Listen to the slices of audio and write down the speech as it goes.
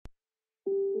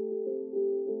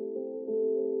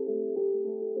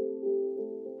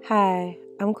Hi,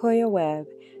 I'm Koya Webb,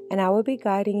 and I will be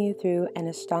guiding you through an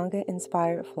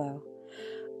Ashtanga-inspired flow.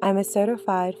 I'm a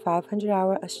certified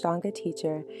 500-hour Ashtanga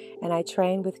teacher, and I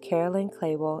trained with Carolyn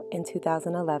Clable in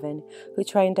 2011, who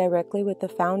trained directly with the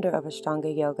founder of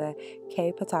Ashtanga Yoga,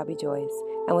 K. Patabi Joyce,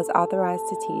 and was authorized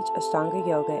to teach Ashtanga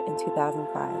Yoga in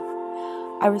 2005.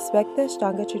 I respect the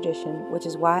Ashtanga tradition, which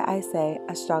is why I say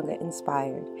Ashtanga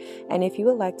inspired. And if you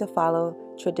would like to follow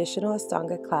traditional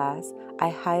Ashtanga class, I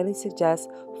highly suggest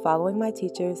following my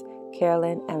teachers,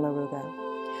 Carolyn and Laruga.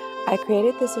 I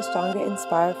created this Ashtanga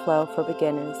inspired flow for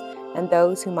beginners and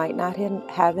those who might not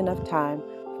have enough time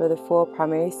for the full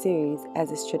primary series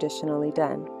as is traditionally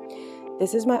done.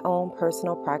 This is my own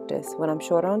personal practice when I'm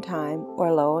short on time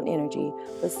or low on energy,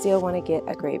 but still want to get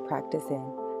a great practice in.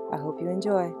 I hope you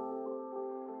enjoy.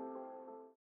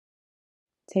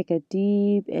 Take a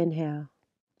deep inhale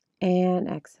and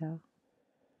exhale.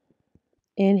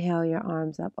 Inhale your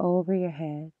arms up over your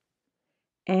head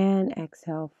and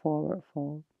exhale, forward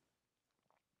fold.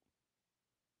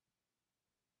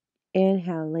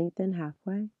 Inhale, lengthen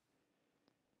halfway.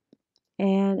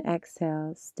 And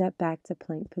exhale, step back to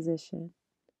plank position.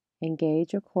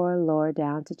 Engage your core, lower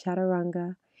down to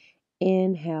chaturanga.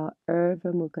 Inhale,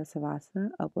 Urdhva Mukha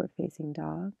Savasana, upward facing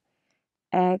dog.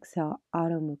 Exhale,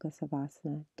 Adho Mukha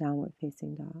Savasana, downward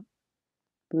facing dog.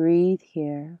 Breathe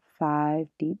here, 5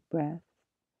 deep breaths.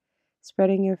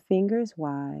 Spreading your fingers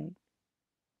wide.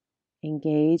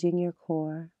 Engaging your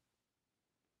core.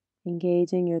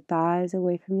 Engaging your thighs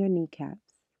away from your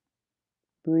kneecaps.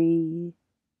 Breathe.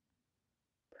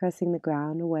 Pressing the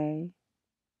ground away.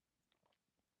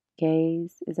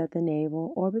 Gaze is at the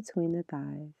navel or between the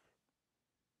thighs.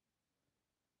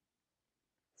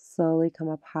 Slowly come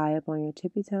up high up on your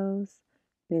tippy toes.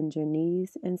 Bend your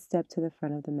knees and step to the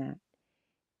front of the mat.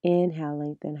 Inhale,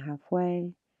 lengthen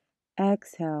halfway.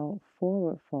 Exhale,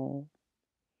 forward fold.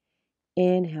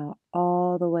 Inhale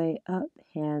all the way up,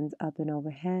 hands up and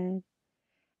overhead.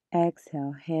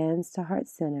 Exhale, hands to heart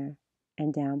center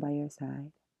and down by your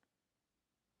side.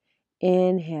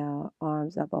 Inhale,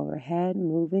 arms up overhead,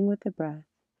 moving with the breath.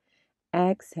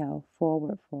 Exhale,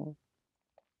 forward fold.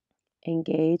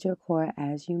 Engage your core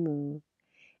as you move.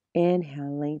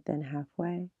 Inhale, lengthen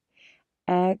halfway.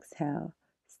 Exhale,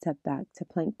 step back to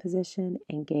plank position.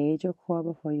 Engage your core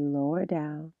before you lower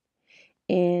down.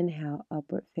 Inhale,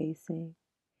 upward facing.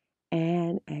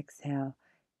 And exhale,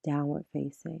 downward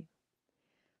facing.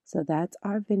 So that's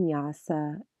our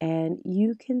vinyasa, and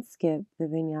you can skip the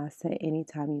vinyasa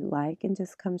anytime you like and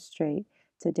just come straight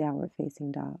to downward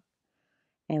facing dog.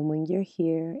 And when you're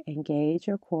here, engage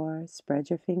your core, spread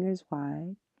your fingers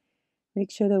wide.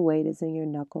 Make sure the weight is in your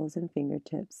knuckles and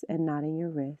fingertips and not in your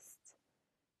wrists.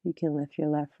 You can lift your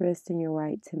left wrist and your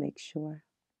right to make sure.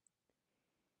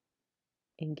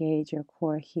 Engage your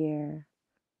core here.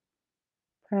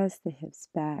 Press the hips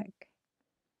back.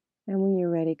 And when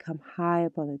you're ready, come high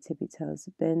up on the tippy toes,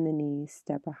 bend the knees,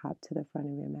 step or hop to the front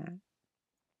of your mat.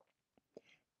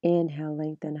 Inhale,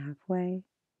 lengthen halfway.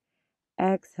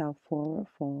 Exhale, forward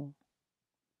fold.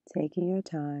 Taking your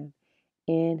time.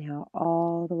 Inhale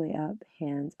all the way up,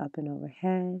 hands up and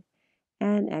overhead.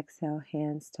 And exhale,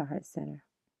 hands to heart center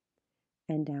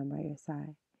and down by your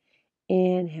side.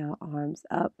 Inhale, arms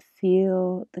up.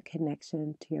 Feel the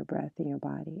connection to your breath in your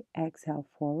body. Exhale,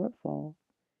 forward fold.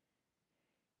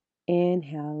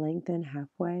 Inhale, lengthen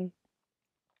halfway.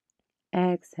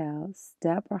 Exhale,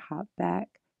 step or hop back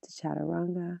to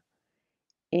chaturanga.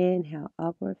 Inhale,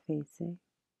 upward facing.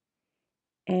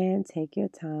 And take your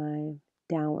time,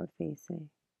 downward facing.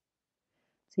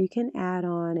 So you can add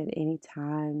on at any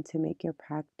time to make your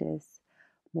practice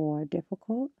more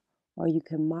difficult, or you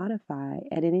can modify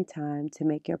at any time to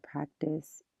make your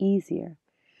practice easier.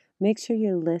 Make sure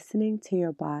you're listening to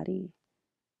your body,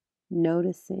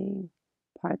 noticing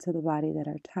parts of the body that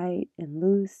are tight and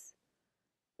loose,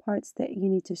 parts that you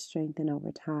need to strengthen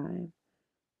over time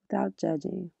without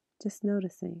judging, just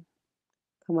noticing.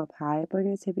 Come up high up on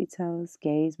your tippy toes,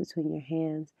 gaze between your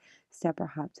hands, step or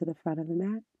hop to the front of the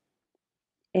mat.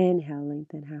 Inhale,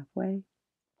 lengthen halfway.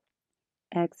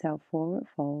 Exhale, forward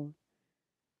fold.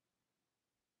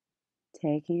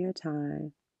 Taking your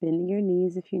time, bending your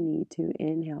knees if you need to.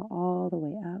 Inhale all the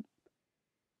way up.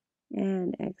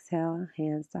 And exhale,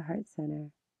 hands to heart center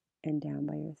and down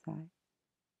by your side.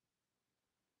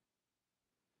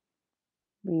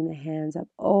 Bring the hands up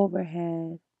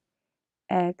overhead.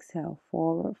 Exhale,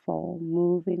 forward fold,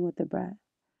 moving with the breath.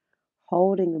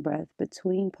 Holding the breath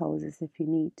between poses if you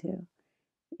need to.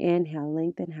 Inhale,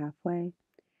 lengthen halfway.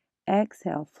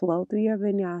 Exhale, flow through your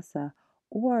vinyasa,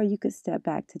 or you could step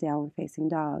back to downward facing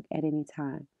dog at any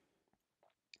time.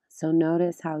 So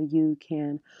notice how you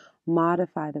can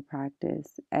modify the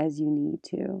practice as you need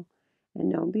to.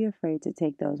 And don't be afraid to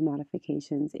take those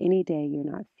modifications any day you're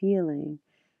not feeling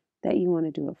that you want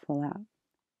to do it full out.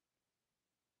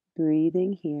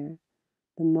 Breathing here.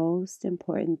 The most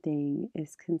important thing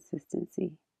is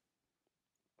consistency.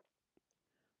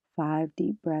 5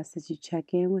 deep breaths as you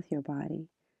check in with your body,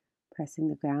 pressing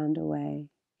the ground away,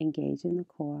 engaging the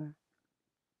core,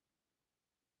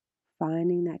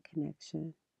 finding that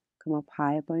connection. Come up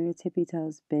high up on your tippy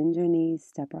toes, bend your knees,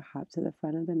 step or hop to the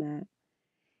front of the mat.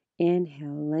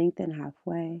 Inhale, lengthen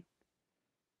halfway.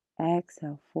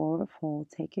 Exhale, forward fold.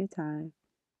 Take your time.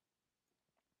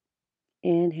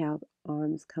 Inhale,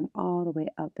 arms come all the way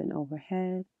up and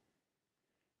overhead.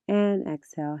 And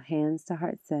exhale, hands to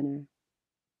heart center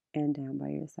and down by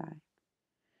your side.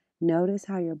 Notice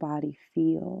how your body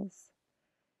feels.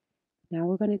 Now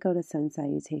we're going to go to Sun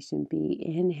Salutation B.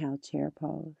 Inhale, chair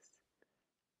pose.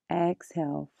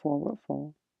 Exhale, forward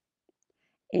fold.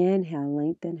 Inhale,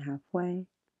 lengthen halfway.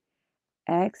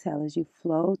 Exhale as you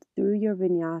flow through your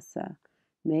vinyasa,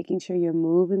 making sure you're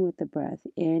moving with the breath.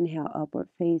 Inhale, upward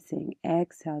facing.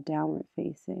 Exhale, downward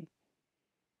facing.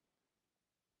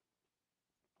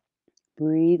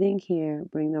 Breathing here,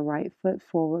 bring the right foot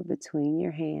forward between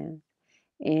your hands.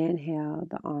 Inhale,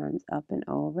 the arms up and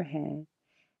overhead.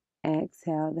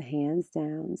 Exhale, the hands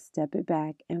down, step it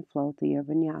back and flow through your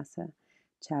vinyasa.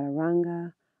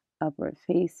 Chaturanga, upward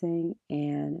facing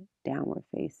and downward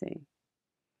facing.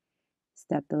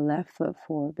 Step the left foot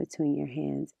forward between your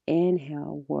hands.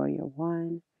 Inhale, warrior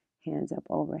one, hands up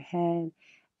overhead.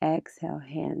 Exhale,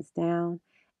 hands down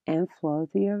and flow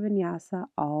through your vinyasa,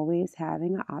 always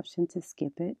having an option to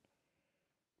skip it,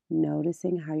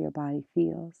 noticing how your body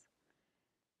feels.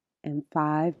 And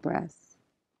 5 breaths,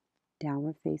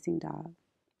 downward facing dog.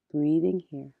 Breathing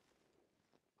here.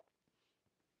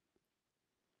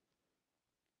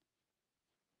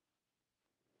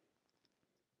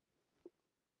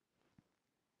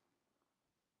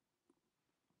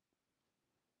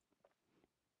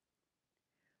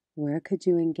 Where could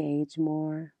you engage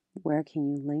more? Where can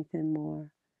you lengthen more?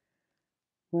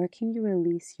 Where can you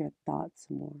release your thoughts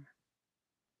more?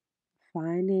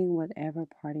 Finding whatever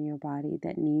part in your body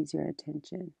that needs your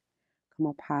attention. Come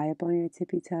up high up on your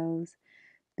tippy toes.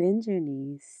 Bend your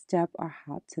knees. Step or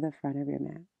hop to the front of your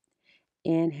mat.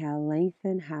 Inhale,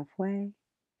 lengthen halfway.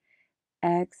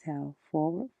 Exhale,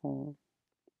 forward fold.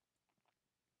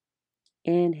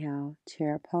 Inhale,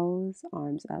 chair pose,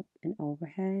 arms up and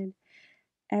overhead.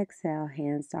 Exhale,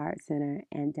 hands to heart center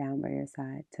and down by your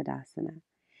side, Tadasana.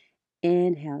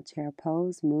 Inhale, chair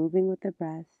pose, moving with the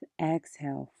breath.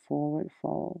 Exhale, forward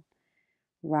fold.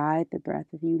 Ride the breath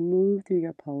as you move through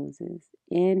your poses.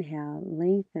 Inhale,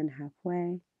 lengthen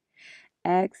halfway.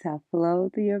 Exhale, flow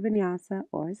through your vinyasa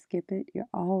or skip it. You're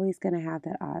always going to have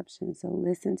that option, so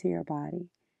listen to your body.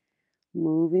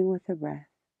 Moving with the breath.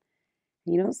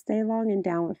 You don't stay long in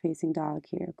downward facing dog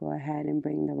here. Go ahead and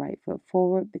bring the right foot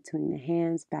forward between the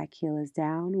hands. Back heel is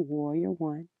down, warrior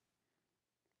one.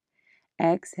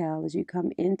 Exhale as you come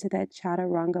into that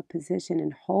chaturanga position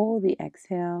and hold the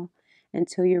exhale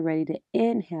until you're ready to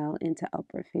inhale into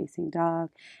upward facing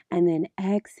dog and then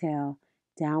exhale,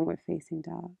 downward facing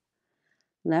dog.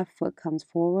 Left foot comes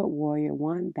forward, warrior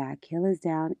one, back heel is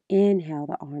down. Inhale,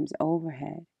 the arms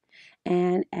overhead.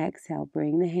 And exhale,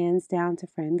 bring the hands down to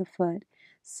frame the foot.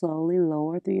 Slowly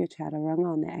lower through your chaturanga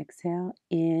on the exhale.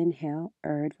 Inhale,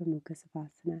 Urdhva Mukha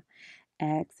Savasana.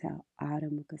 Exhale, Adho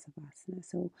Mukha Savasana.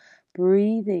 So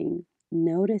breathing,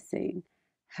 noticing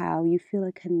how you feel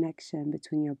a connection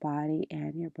between your body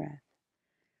and your breath.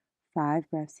 5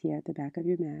 breaths here at the back of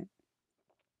your mat.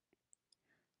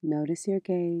 Notice your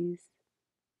gaze.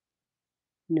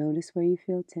 Notice where you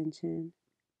feel tension.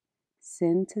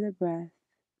 Send to the breath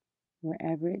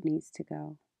wherever it needs to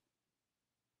go.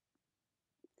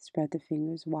 Spread the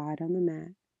fingers wide on the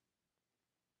mat.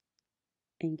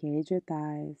 Engage your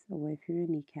thighs away from your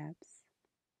kneecaps.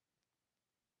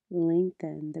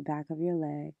 Lengthen the back of your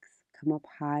legs. Come up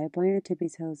high up on your tippy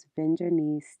toes. Bend your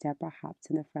knees. Step or hop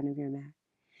to the front of your mat.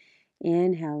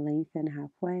 Inhale, lengthen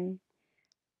halfway.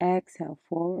 Exhale,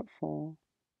 forward fold.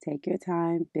 Take your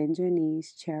time. Bend your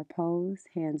knees. Chair pose.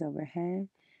 Hands overhead.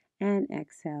 And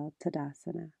exhale,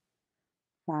 Tadasana.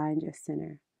 Find your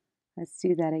center. Let's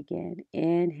do that again.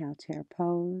 Inhale, chair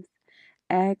pose.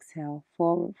 Exhale,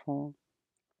 forward fold.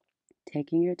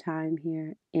 Taking your time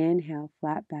here. Inhale,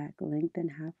 flat back,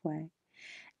 lengthen halfway.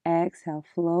 Exhale,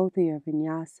 flow through your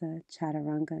vinyasa,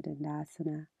 chaturanga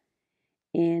dandasana.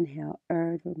 Inhale,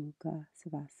 Urdhva Mukha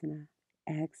Savasana.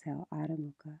 Exhale, Adho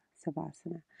Mukha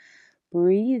Savasana.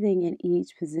 Breathing in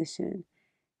each position,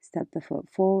 Step the foot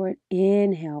forward.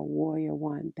 Inhale, warrior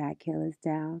one. Back heel is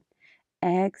down.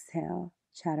 Exhale,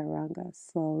 chaturanga.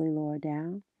 Slowly lower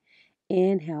down.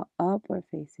 Inhale, upward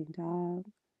facing dog.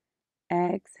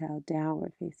 Exhale,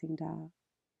 downward facing dog.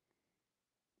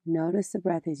 Notice the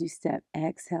breath as you step.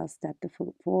 Exhale, step the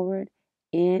foot forward.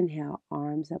 Inhale,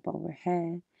 arms up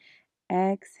overhead.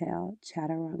 Exhale,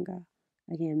 chaturanga.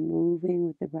 Again, moving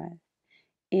with the breath.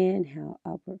 Inhale,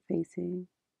 upward facing.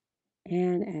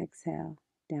 And exhale,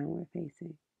 downward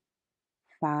facing.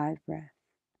 5 breaths.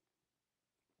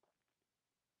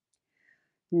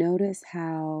 Notice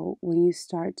how when you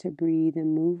start to breathe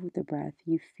and move with the breath,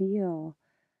 you feel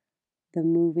the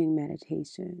moving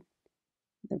meditation,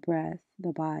 the breath,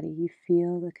 the body. You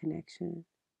feel the connection.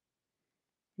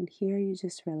 And here you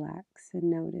just relax and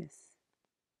notice.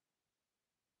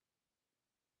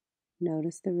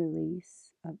 Notice the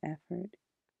release of effort,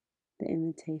 the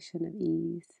invitation of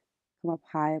ease. Come up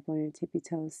high up on your tippy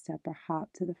toes, step or hop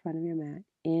to the front of your mat.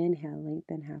 Inhale,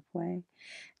 lengthen halfway.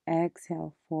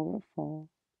 Exhale, forward fold.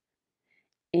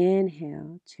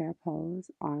 Inhale, chair pose,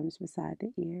 arms beside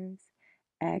the ears.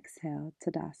 Exhale,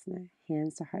 Tadasana,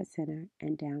 hands to heart center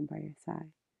and down by your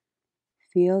side.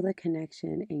 Feel the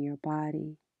connection in your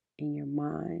body, in your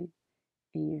mind,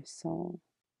 in your soul.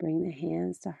 Bring the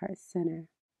hands to heart center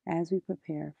as we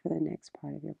prepare for the next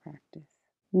part of your practice.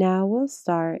 Now we'll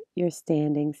start your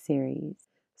standing series,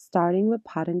 starting with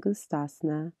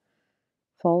Padangusthasana.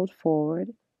 Fold forward,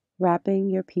 wrapping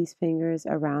your peace fingers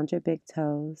around your big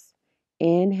toes.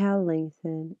 Inhale,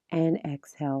 lengthen, and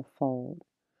exhale, fold.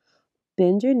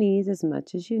 Bend your knees as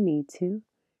much as you need to,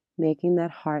 making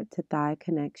that heart to thigh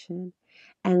connection,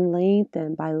 and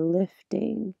lengthen by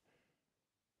lifting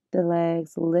the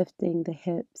legs, lifting the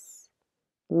hips,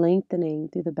 lengthening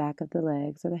through the back of the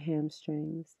legs or the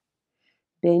hamstrings,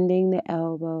 bending the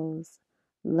elbows,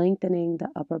 lengthening the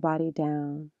upper body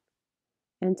down,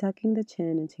 and tucking the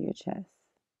chin into your chest.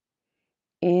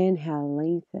 Inhale,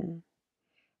 lengthen,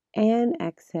 and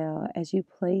exhale as you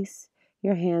place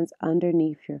your hands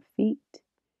underneath your feet,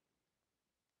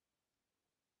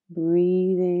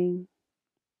 breathing,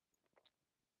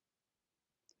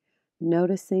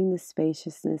 noticing the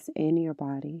spaciousness in your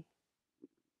body.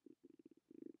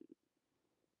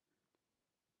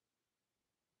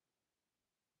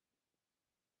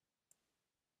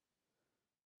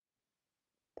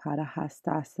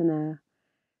 Padahastasana,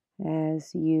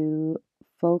 as you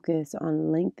focus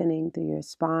on lengthening through your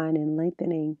spine and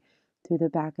lengthening through the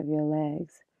back of your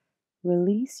legs,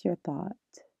 release your thought.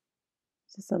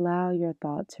 Just allow your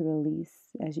thought to release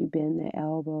as you bend the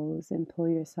elbows and pull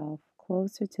yourself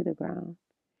closer to the ground.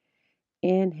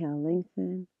 Inhale,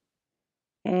 lengthen,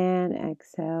 and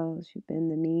exhale as you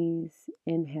bend the knees.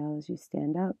 Inhale as you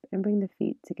stand up and bring the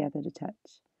feet together to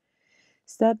touch.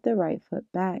 Step the right foot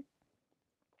back.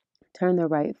 Turn the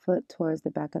right foot towards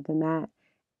the back of the mat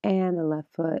and the left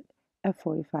foot at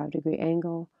 45-degree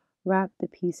angle. Wrap the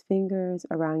peace fingers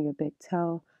around your big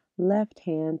toe, left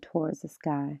hand towards the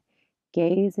sky,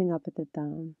 gazing up at the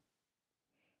thumb.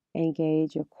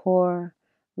 Engage your core,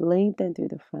 lengthen through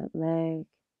the front leg,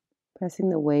 pressing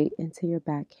the weight into your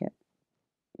back hip.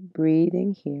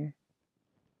 Breathing here.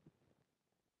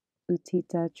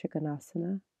 Utthita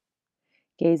Trikonasana,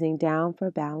 gazing down for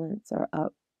balance or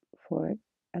up for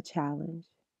a challenge.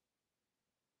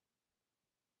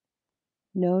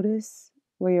 Notice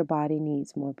where your body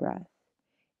needs more breath.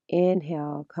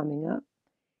 Inhale, coming up,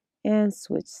 and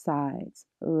switch sides.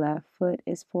 Left foot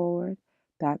is forward,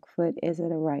 back foot is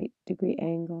at a right degree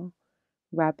angle.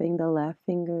 Wrapping the left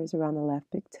fingers around the left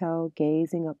big toe,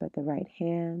 gazing up at the right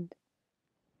hand.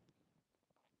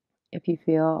 If you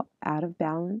feel out of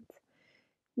balance,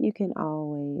 you can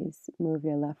always move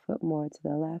your left foot more to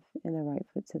the left and the right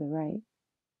foot to the right.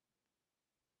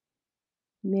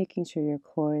 Making sure your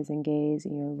core is engaged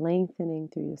and you're lengthening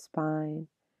through your spine,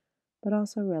 but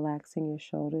also relaxing your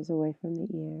shoulders away from the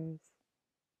ears.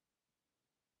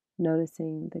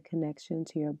 Noticing the connection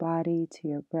to your body, to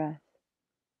your breath.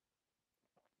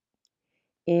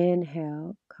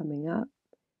 Inhale, coming up.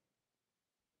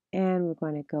 And we're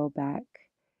going to go back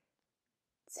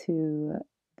to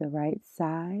the right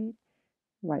side.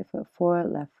 Right foot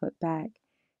forward, left foot back.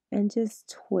 And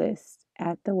just twist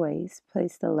at the waist.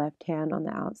 Place the left hand on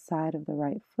the outside of the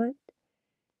right foot.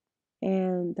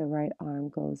 And the right arm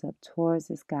goes up towards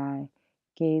the sky,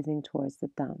 gazing towards the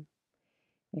thumb.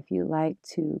 If you like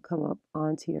to come up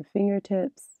onto your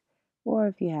fingertips, or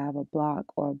if you have a block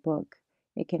or a book,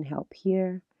 it can help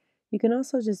here. You can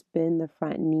also just bend the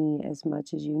front knee as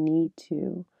much as you need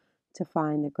to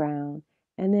find the ground,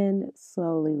 and then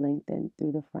slowly lengthen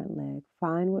through the front leg.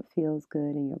 Find what feels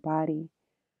good in your body.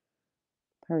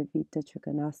 Parivrtta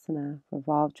Trikonasana,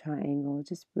 revolve triangle,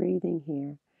 just breathing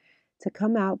here. To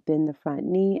come out, bend the front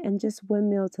knee and just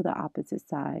windmill to the opposite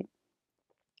side.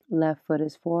 Left foot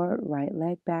is forward, right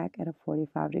leg back at a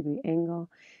 45-degree angle,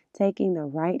 taking the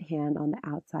right hand on the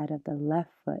outside of the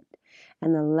left foot,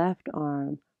 and the left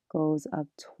arm goes up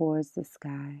towards the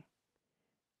sky.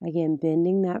 Again,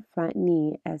 bending that front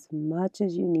knee as much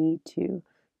as you need to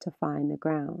find the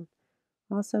ground.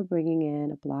 Also bringing in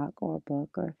a block or a book,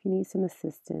 or if you need some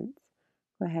assistance,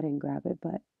 go ahead and grab it,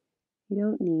 but you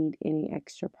don't need any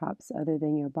extra props other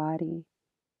than your body.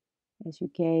 As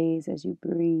you gaze, as you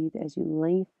breathe, as you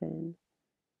lengthen,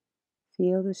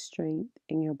 feel the strength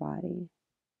in your body.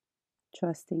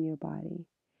 Trust in your body.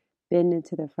 Bend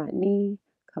into the front knee,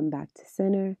 come back to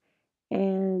center,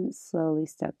 and slowly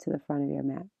step to the front of your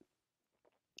mat.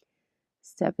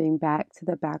 Stepping back to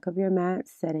the back of your mat,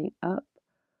 setting up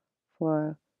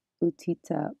for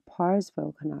Utthita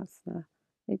Parsvakonasana.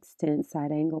 Extend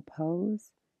side angle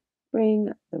pose. Bring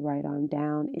the right arm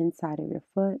down inside of your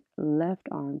foot. Left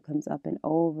arm comes up and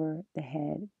over the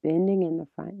head, bending in the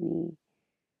front knee.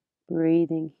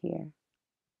 Breathing here.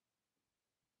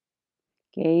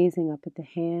 Gazing up at the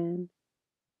hand.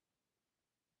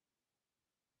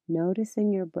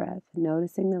 Noticing your breath,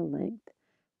 noticing the length.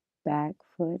 Back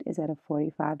foot is at a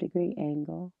 45-degree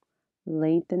angle,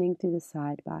 lengthening through the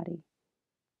side body.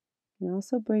 And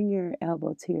also bring your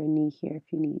elbow to your knee here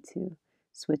if you need to.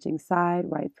 Switching side,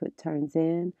 right foot turns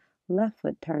in, left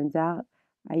foot turns out.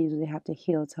 I usually have to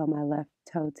heel toe my left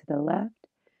toe to the left.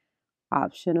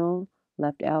 Optional,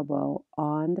 left elbow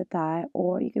on the thigh,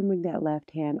 or you can bring that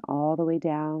left hand all the way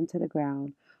down to the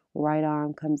ground. Right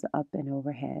arm comes up and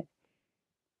overhead.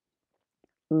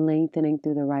 Lengthening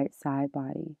through the right side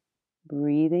body.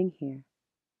 Breathing here.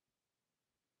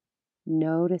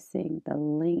 Noticing the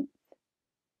length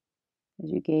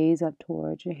as you gaze up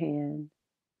towards your hand.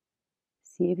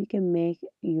 See if you can make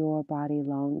your body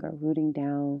longer, rooting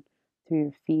down through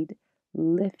your feet,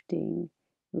 lifting,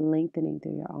 lengthening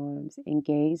through your arms.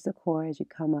 Engage the core as you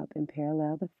come up and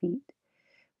parallel the feet.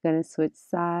 We're going to switch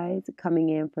sides, coming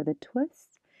in for the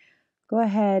twist. Go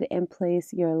ahead and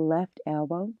place your left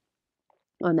elbow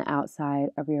on the outside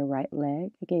of your right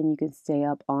leg. Again, you can stay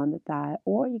up on the thigh,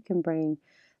 or you can bring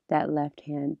that left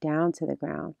hand down to the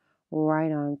ground.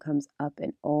 Right arm comes up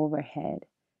and overhead.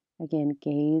 Again,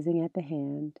 gazing at the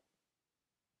hand.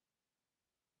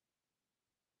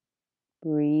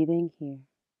 Breathing here.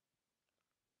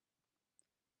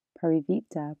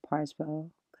 Parivrtta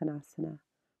Parsvakonasana.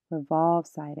 Revolve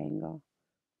side angle.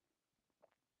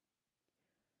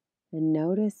 And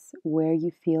notice where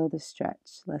you feel the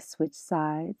stretch. Let's switch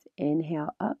sides.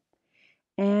 Inhale up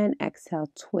and exhale,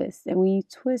 twist. And when you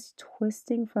twist,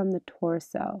 twisting from the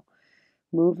torso,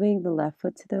 moving the left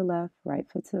foot to the left, right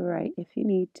foot to the right if you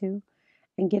need to,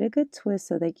 and get a good twist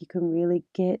so that you can really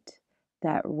get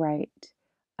that right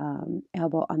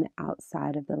elbow on the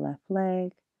outside of the left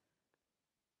leg.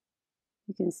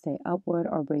 You can stay upward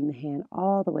or bring the hand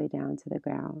all the way down to the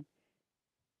ground.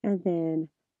 And then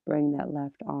bring that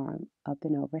left arm up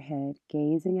and overhead,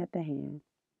 gazing at the hand.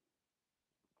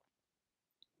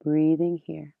 Breathing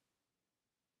here.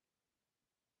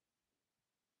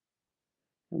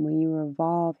 And when you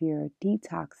revolve, you're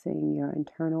detoxing your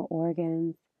internal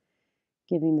organs,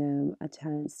 giving them a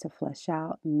chance to flush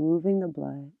out, moving the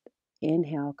blood.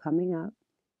 Inhale, coming up.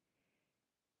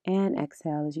 And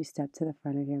exhale as you step to the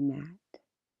front of your mat.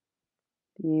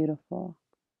 Beautiful.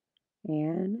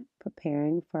 And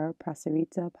preparing for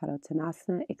Prasarita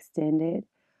Padottanasana, extended,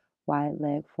 wide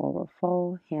leg forward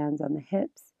fold, hands on the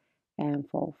hips, and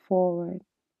fold forward.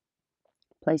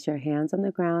 Place your hands on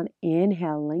the ground,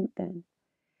 inhale, lengthen,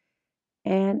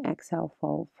 and exhale,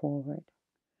 fold forward.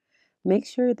 Make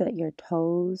sure that your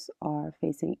toes are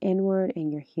facing inward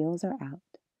and your heels are out.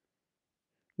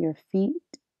 Your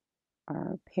feet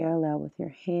are parallel with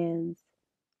your hands,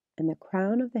 and the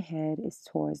crown of the head is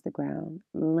towards the ground,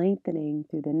 lengthening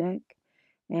through the neck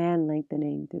and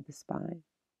lengthening through the spine.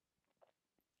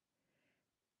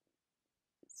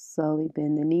 Slowly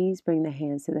bend the knees, bring the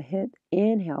hands to the hip.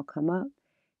 Inhale, come up,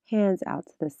 hands out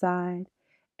to the side.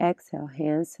 Exhale,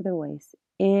 hands to the waist.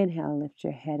 Inhale, lift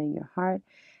your head and your heart.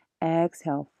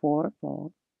 Exhale, forward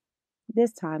fold.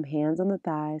 This time, hands on the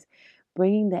thighs,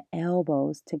 bringing the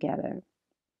elbows together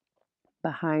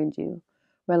behind you,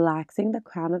 relaxing the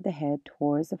crown of the head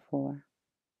towards the floor.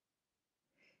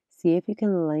 See if you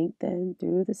can lengthen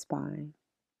through the spine.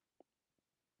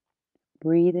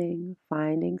 Breathing,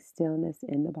 finding stillness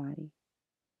in the body.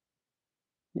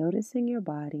 Noticing your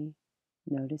body,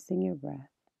 noticing your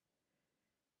breath,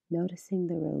 noticing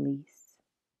the release.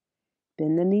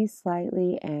 Bend the knees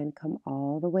slightly and come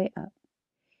all the way up.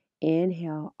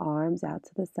 Inhale, arms out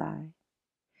to the side.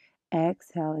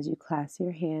 Exhale as you clasp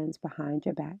your hands behind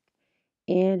your back.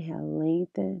 Inhale,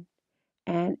 lengthen,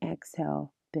 and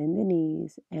exhale, bend the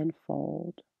knees and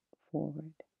fold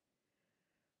forward.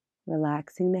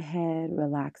 Relaxing the head,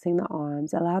 relaxing the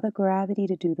arms. Allow the gravity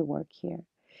to do the work here.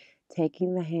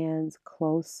 Taking the hands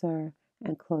closer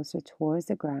and closer towards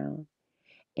the ground,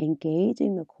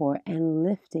 engaging the core and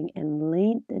lifting and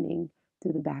lengthening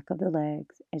through the back of the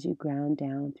legs as you ground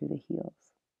down through the heels.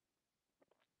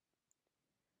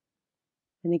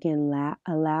 And again,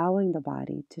 allowing the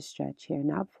body to stretch here,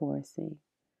 not forcing,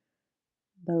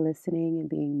 but listening and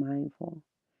being mindful.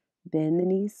 Bend the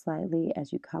knees slightly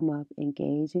as you come up,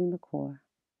 engaging the core.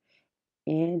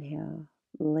 Inhale,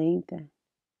 lengthen.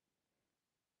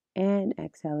 And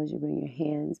exhale as you bring your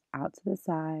hands out to the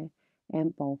side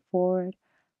and bow forward,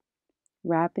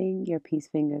 wrapping your peace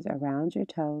fingers around your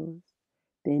toes,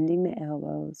 bending the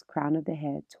elbows, crown of the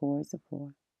head towards the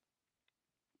floor.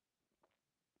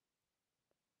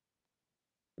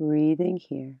 Breathing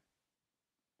here.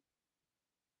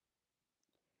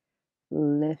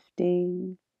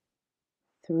 Lifting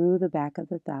through the back of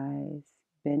the thighs,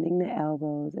 bending the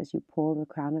elbows as you pull the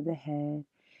crown of the head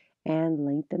and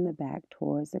lengthen the back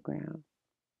towards the ground.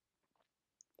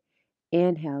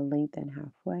 Inhale, lengthen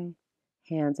halfway.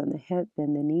 Hands on the hip,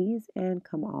 bend the knees and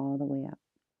come all the way up.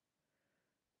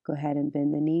 Go ahead and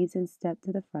bend the knees and step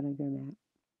to the front of your mat.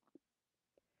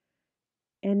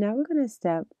 And now we're going to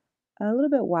step a little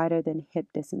bit wider than hip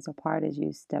distance apart as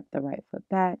you step the right foot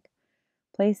back.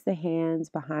 Place the hands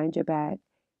behind your back,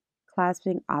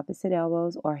 clasping opposite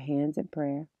elbows or hands in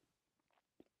prayer,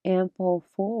 and fold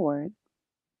forward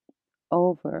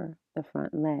over the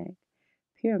front leg,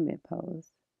 pyramid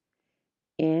pose.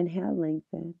 Inhale,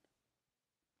 lengthen,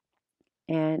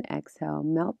 and exhale,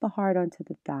 melt the heart onto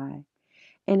the thigh.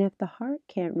 And if the heart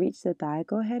can't reach the thigh,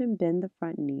 go ahead and bend the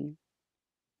front knee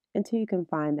until you can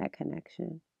find that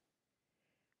connection.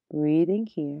 Breathing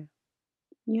here.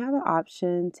 You have an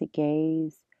option to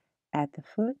gaze at the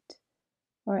foot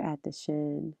or at the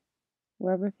shin,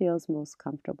 wherever feels most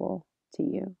comfortable to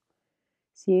you.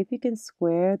 See if you can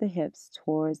square the hips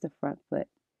towards the front foot.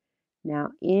 Now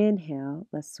inhale,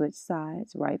 let's switch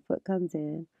sides. Right foot comes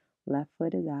in, left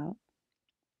foot is out.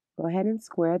 Go ahead and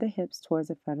square the hips towards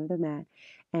the front of the mat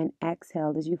and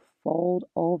exhale as you fold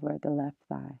over the left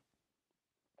thigh.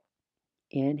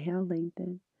 Inhale,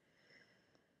 lengthen,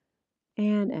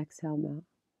 and exhale, melt.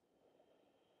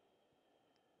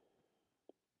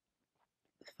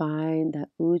 Find the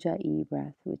Ujjayi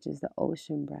breath, which is the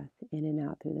ocean breath, in and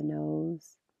out through the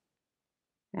nose.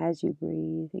 As you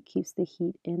breathe, it keeps the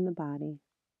heat in the body.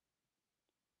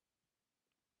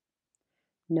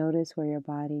 Notice where your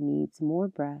body needs more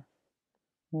breath,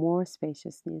 more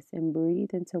spaciousness, and breathe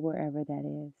into wherever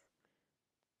that is.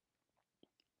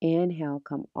 Inhale,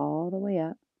 come all the way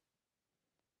up,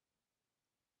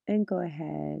 and go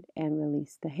ahead and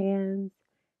release the hands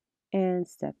and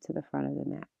step to the front of the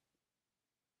mat.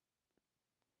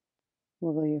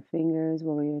 Wiggle your fingers,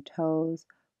 wiggle your toes,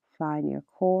 find your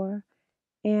core,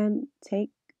 and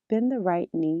bend the right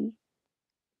knee.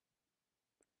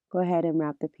 Go ahead and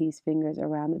wrap the peace fingers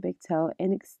around the big toe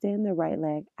and extend the right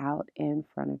leg out in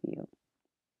front of you.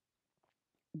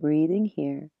 Breathing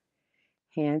here,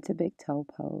 hand to big toe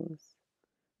pose,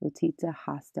 Utthita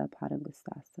Hasta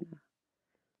Padangusthasana.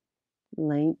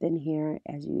 Lengthen here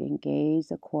as you engage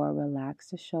the core, relax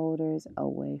the shoulders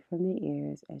away from the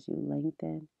ears as you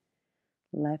lengthen.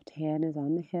 Left hand is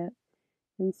on the hip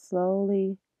and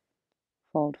slowly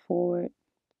fold forward.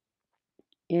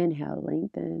 Inhale,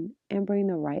 lengthen, and bring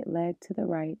the right leg to the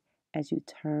right as you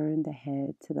turn the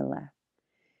head to the left.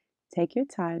 Take your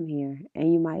time here,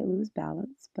 and you might lose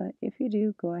balance, but if you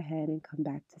do, go ahead and come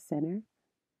back to center.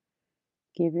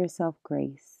 Give yourself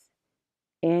grace.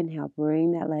 Inhale,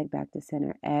 bring that leg back to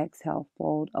center. Exhale,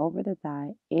 fold over the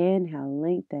thigh. Inhale,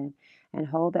 lengthen, and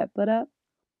hold that foot up.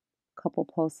 Couple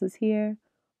pulses here.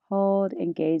 Hold,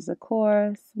 engage the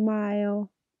core,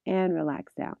 smile, and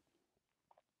relax down.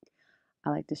 I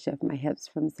like to shift my hips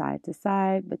from side to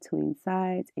side, between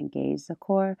sides, engage the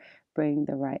core, bring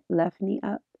the left knee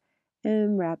up,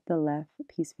 and wrap the left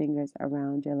peace fingers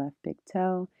around your left big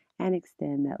toe and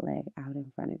extend that leg out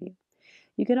in front of you.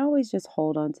 You can always just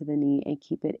hold onto the knee and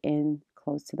keep it in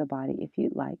close to the body if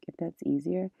you'd like, if that's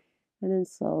easier, and then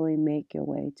slowly make your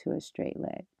way to a straight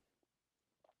leg.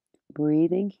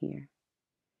 Breathing here.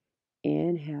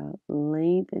 Inhale,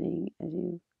 lengthening as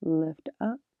you lift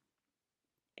up,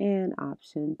 and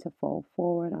option to fold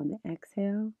forward on the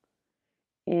exhale.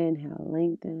 Inhale,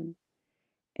 lengthen,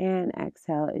 and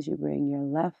exhale as you bring your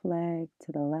left leg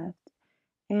to the left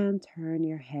and turn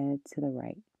your head to the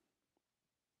right.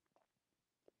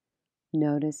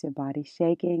 Notice your body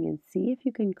shaking and see if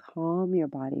you can calm your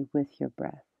body with your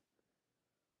breath.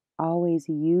 Always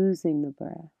using the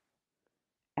breath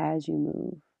as you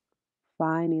move,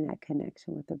 finding that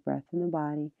connection with the breath in the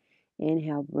body.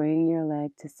 Inhale, bring your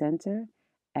leg to center.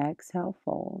 Exhale,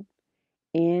 fold.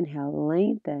 Inhale,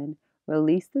 lengthen.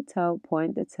 Release the toe,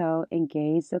 point the toe,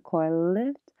 engage the core,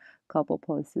 lift. Couple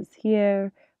pulses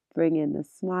here. Bring in the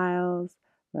smiles.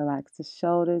 Relax the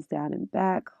shoulders down and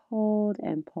back. Hold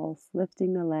and pulse,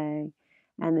 lifting the leg.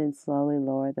 And then slowly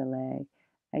lower the leg.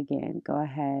 Again, go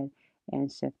ahead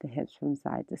and shift the hips from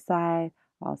side to side.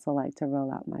 Also like to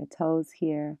roll out my toes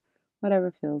here.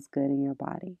 Whatever feels good in your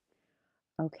body.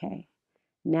 Okay,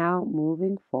 now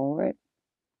moving forward.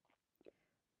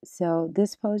 So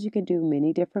this pose you can do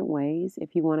many different ways.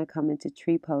 If you want to come into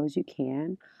tree pose, you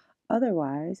can.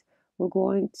 Otherwise, we're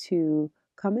going to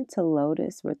come into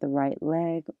lotus with the right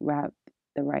leg, wrap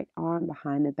the right arm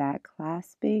behind the back,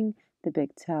 clasping the big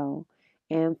toe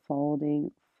and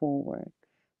folding forward.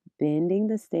 Bending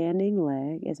the standing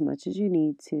leg as much as you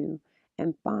need to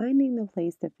and finding the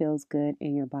place that feels good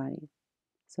in your body.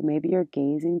 So maybe you're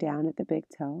gazing down at the big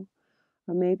toe,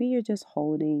 or maybe you're just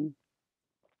holding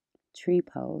tree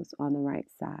pose on the right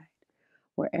side.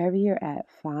 Wherever you're at,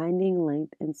 finding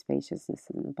length and spaciousness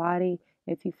in the body.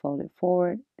 If you fold it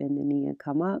forward, bend the knee and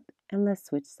come up, and let's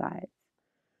switch sides.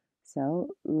 So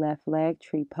left leg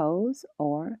tree pose,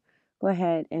 or go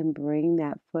ahead and bring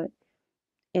that foot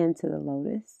into the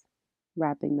lotus,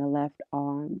 wrapping the left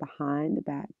arm behind the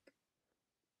back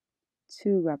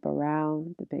to wrap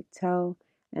around the big toe,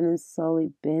 and then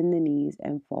slowly bend the knees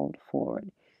and fold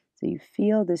forward. So you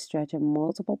feel this stretch in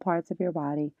multiple parts of your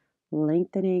body,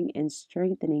 lengthening and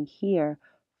strengthening here.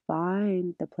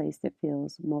 Find the place that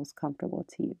feels most comfortable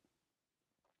to you.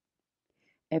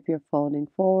 If you're folding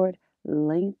forward,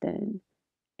 lengthen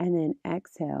and then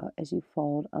exhale as you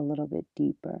fold a little bit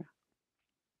deeper.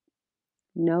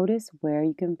 Notice where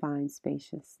you can find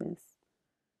spaciousness.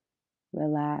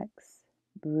 Relax,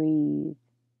 breathe,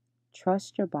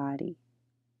 trust your body.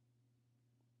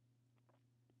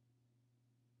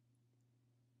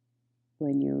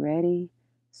 When you're ready,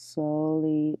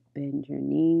 slowly bend your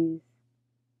knees.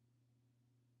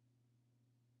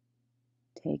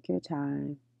 Take your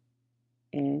time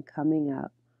and coming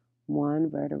up one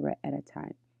vertebra at a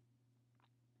time.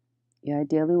 You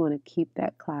ideally want to keep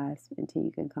that clasp until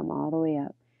you can come all the way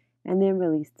up and then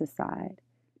release the side,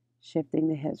 shifting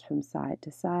the hips from side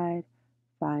to side,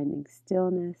 finding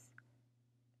stillness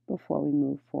before we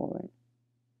move forward.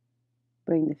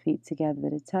 Bring the feet together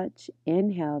to touch.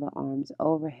 Inhale the arms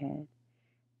overhead.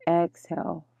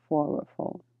 Exhale, forward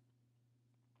fold.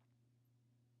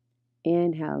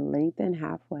 Inhale, lengthen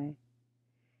halfway.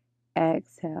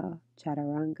 Exhale,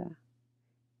 chaturanga.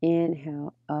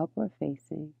 Inhale, upward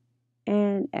facing.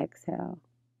 And exhale,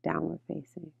 downward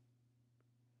facing.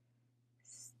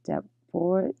 Step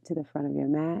forward to the front of your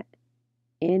mat.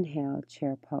 Inhale,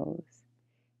 chair pose.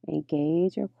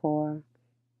 Engage your core,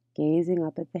 gazing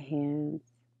up at the hands.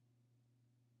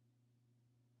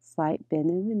 Slight bend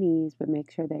in the knees, but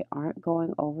make sure they aren't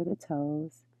going over the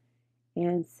toes.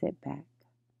 And sit back.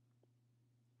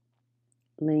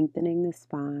 Lengthening the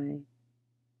spine.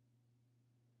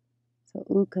 So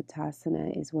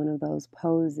Utkatasana is one of those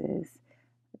poses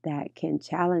that can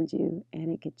challenge you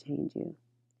and it can change you.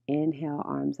 Inhale,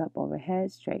 arms up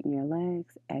overhead, straighten your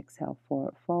legs. Exhale,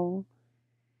 forward fold.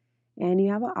 And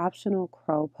you have an optional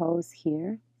crow pose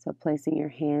here. So placing your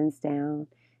hands down,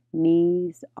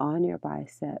 knees on your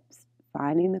biceps,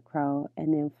 finding the crow,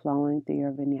 and then flowing through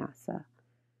your vinyasa,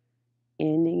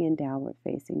 ending in downward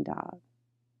facing dog.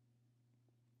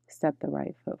 Step the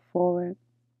right foot forward.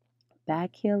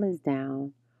 Back heel is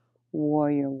down,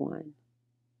 warrior one.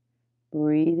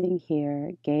 Breathing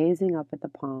here, gazing up at the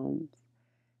palms.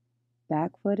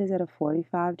 Back foot is at a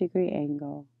 45-degree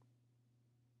angle.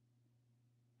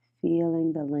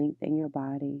 Feeling the length in your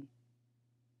body.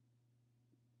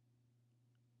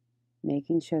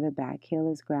 Making sure the back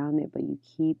heel is grounded, but you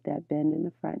keep that bend in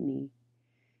the front knee.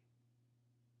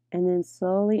 And then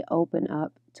slowly open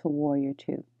up to warrior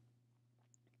two.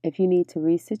 If you need to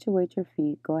resituate your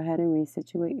feet, go ahead and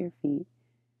resituate your feet.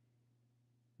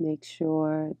 Make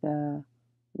sure the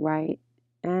right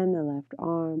and the left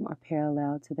arm are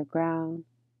parallel to the ground.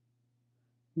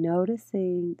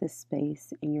 Noticing the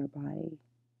space in your body.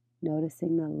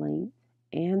 Noticing the length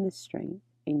and the strength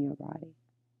in your body.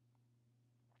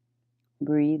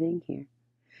 Breathing here.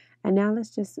 And now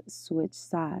let's just switch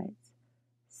sides.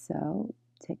 So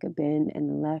take a bend in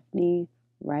the left knee.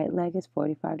 Right leg is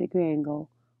 45-degree angle.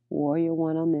 Warrior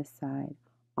one on this side.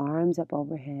 Arms up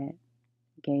overhead.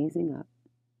 Gazing up.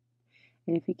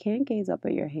 And if you can't gaze up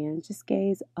at your hands, just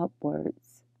gaze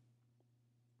upwards.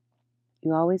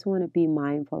 You always want to be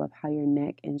mindful of how your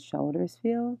neck and shoulders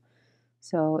feel.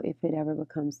 So if it ever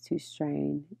becomes too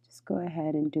strained, just go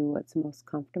ahead and do what's most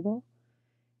comfortable.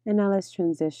 And now let's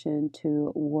transition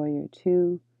to Warrior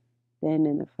Two. Bend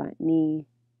in the front knee,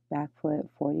 back foot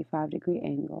 45-degree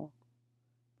angle.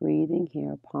 Breathing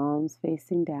here, palms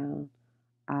facing down,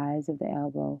 eyes of the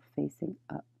elbow facing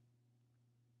up.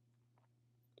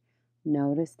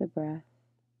 Notice the breath.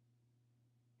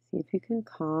 See if you can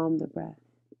calm the breath.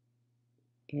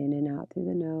 In and out through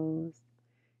the nose,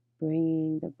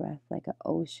 bringing the breath like an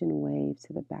ocean wave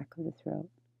to the back of the throat.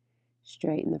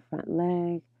 Straighten the front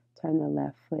leg, turn the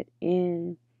left foot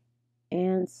in,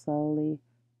 and slowly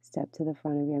step to the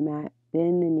front of your mat.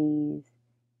 Bend the knees.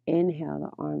 Inhale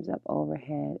the arms up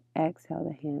overhead. Exhale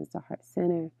the hands to heart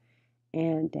center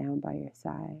and down by your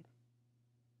side.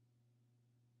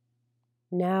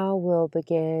 Now we'll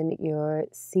begin your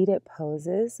seated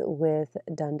poses with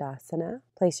Dandasana.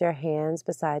 Place your hands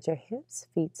beside your hips,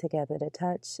 feet together to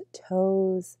touch,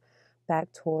 toes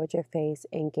back towards your face.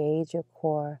 Engage your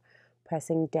core,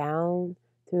 pressing down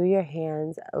through your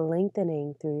hands,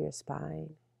 lengthening through your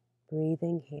spine.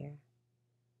 Breathing here.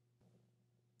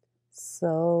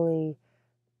 Slowly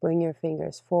bring your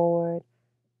fingers forward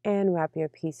and wrap your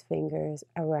peace fingers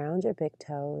around your big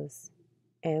toes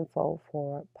and fold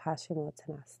forward,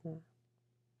 Paschimottanasana.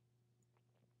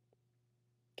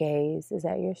 Gaze is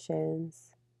at your shins.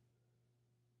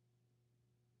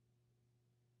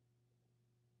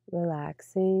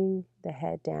 Relaxing the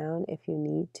head down if you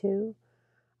need to.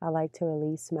 I like to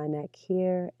release my neck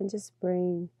here and just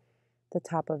bring the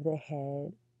top of the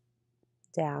head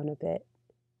down a bit,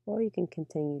 or you can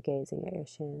continue gazing at your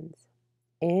shins.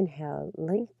 Inhale,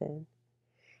 lengthen,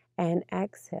 and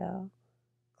exhale.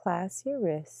 Clasp your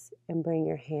wrists and bring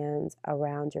your hands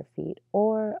around your feet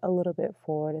or a little bit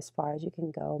forward as far as you can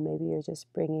go. Maybe you're just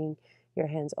bringing your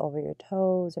hands over your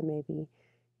toes, or maybe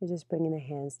you're just bringing the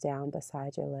hands down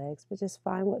beside your legs, but just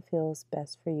find what feels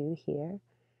best for you here.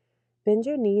 Bend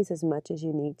your knees as much as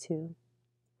you need to.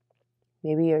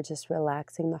 Maybe you're just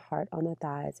relaxing the heart on the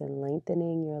thighs and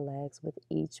lengthening your legs with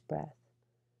each breath.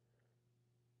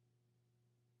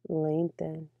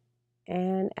 Lengthen.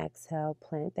 And exhale,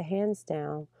 plant the hands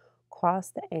down, cross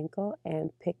the ankle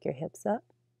and pick your hips up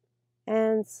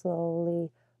and slowly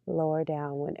lower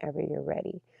down whenever you're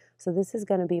ready. So this is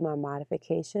going to be my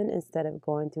modification. Instead of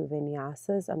going through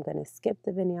vinyasas, I'm going to skip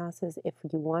the vinyasas. If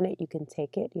you want it, you can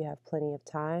take it. You have plenty of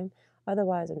time.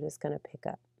 Otherwise, I'm just going to pick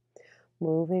up.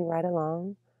 Moving right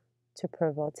along to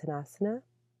Purvottanasana.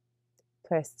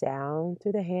 Press down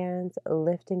through the hands,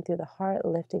 lifting through the heart,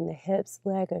 lifting the hips,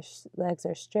 legs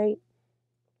are straight.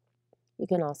 You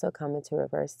can also come into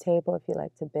reverse table if you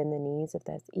like to bend the knees, if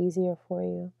that's easier for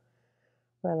you.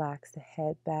 Relax the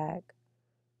head back.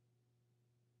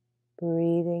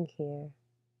 Breathing here.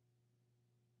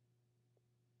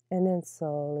 And then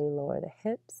slowly lower the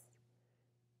hips.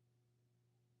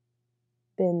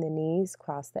 Bend the knees,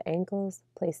 cross the ankles,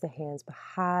 place the hands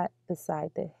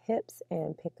beside the hips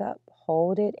and pick up.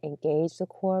 Hold it, engage the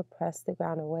core, press the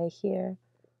ground away here.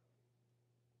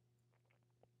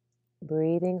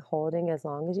 Breathing, holding as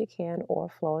long as you can or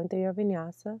flowing through your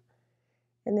vinyasa.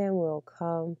 And then we'll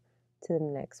come to the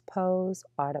next pose,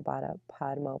 Ardha Baddha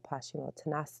Padma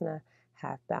Paschimottanasana,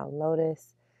 half bound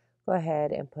lotus. Go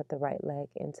ahead and put the right leg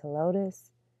into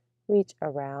lotus. Reach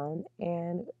around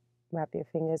and wrap your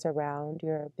fingers around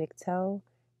your big toe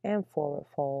and forward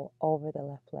fold over the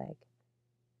left leg.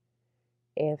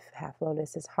 If half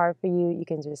lotus is hard for you, you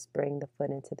can just bring the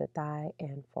foot into the thigh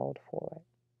and fold forward.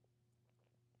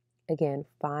 Again,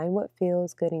 find what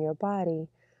feels good in your body,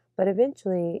 but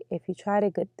eventually, if you try to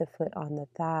get the foot on the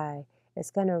thigh,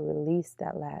 it's going to release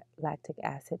that lactic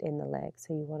acid in the leg.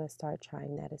 So you want to start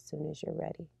trying that as soon as you're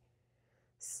ready.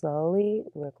 Slowly,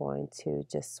 we're going to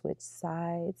just switch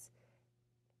sides.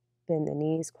 Bend the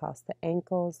knees, cross the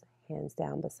ankles, hands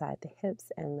down beside the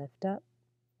hips and lift up,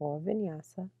 or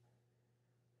vinyasa.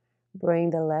 Bring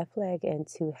the left leg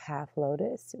into half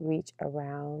lotus. Reach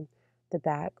around the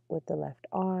back with the left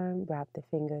arm. Wrap the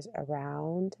fingers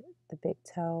around the big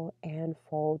toe and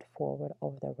fold forward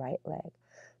over the right leg.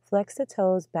 Flex the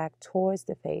toes back towards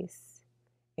the face.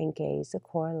 Engage the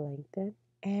core, lengthen,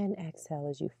 and exhale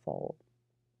as you fold.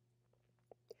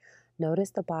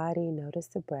 Notice the body, notice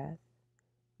the breath.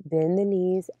 Bend the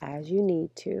knees as you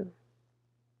need to.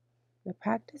 The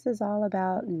practice is all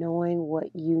about knowing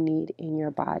what you need in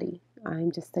your body.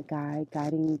 I'm just a guide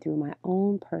guiding you through my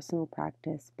own personal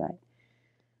practice, but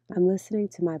I'm listening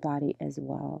to my body as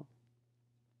well.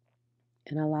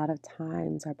 And a lot of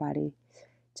times our body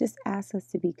just asks us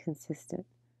to be consistent.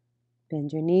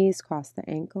 Bend your knees, cross the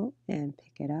ankle, and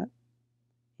pick it up.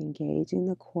 Engaging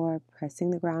the core, pressing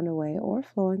the ground away, or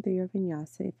flowing through your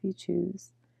vinyasa if you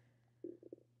choose.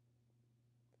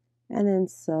 And then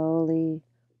slowly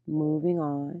moving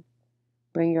on.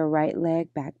 Bring your right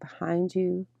leg back behind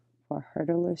you for a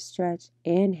hurdler stretch.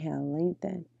 Inhale,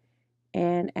 lengthen.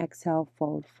 And exhale,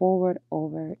 fold forward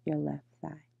over your left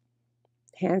thigh.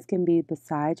 Hands can be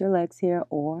beside your legs here,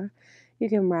 or you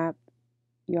can wrap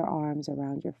your arms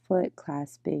around your foot,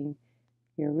 clasping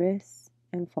your wrists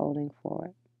and folding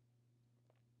forward.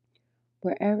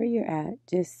 Wherever you're at,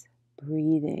 just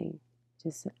breathing,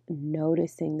 just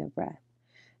noticing the breath,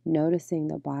 noticing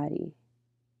the body.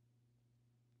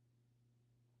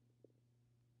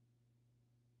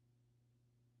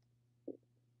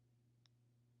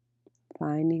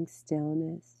 Finding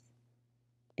stillness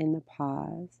in the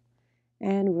pause.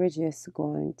 And we're just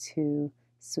going to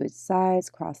switch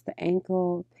sides, cross the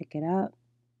ankle, pick it up.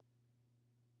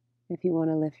 If you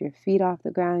want to lift your feet off the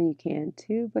ground, you can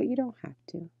too, but you don't have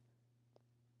to.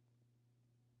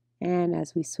 And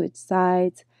as we switch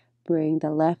sides, bring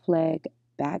the left leg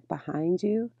back behind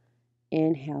you.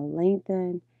 Inhale,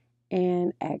 lengthen,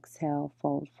 and exhale,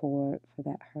 fold forward for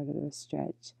that hurdler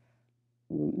stretch,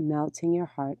 melting your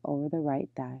heart over the right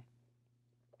thigh.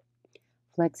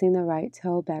 Flexing the right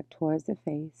toe back towards the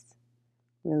face,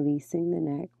 releasing the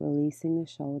neck, releasing the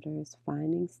shoulders,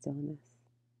 finding stillness.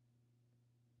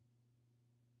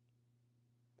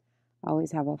 I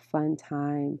always have a fun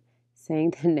time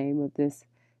saying the name of this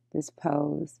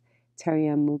pose,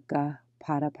 Mukha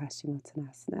Pada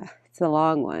Paschimottanasana. It's a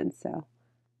long one, so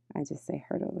I just say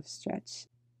hurdler stretch.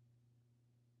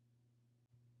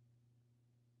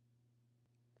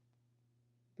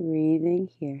 Breathing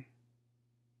here.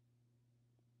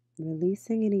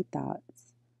 Releasing any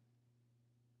thoughts.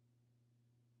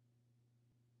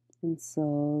 And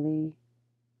slowly,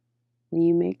 when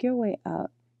you make your way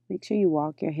up, make sure you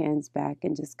walk your hands back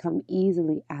and just come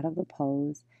easily out of the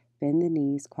pose. Bend the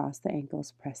knees, cross the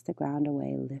ankles, press the ground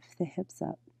away, lift the hips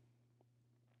up.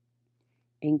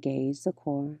 Engage the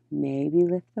core. Maybe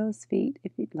lift those feet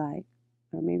if you'd like,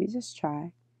 or maybe just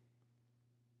try.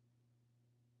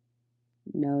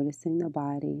 Noticing the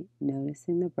body,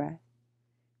 noticing the breath.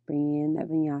 Bringing in that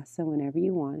vinyasa whenever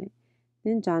you want it.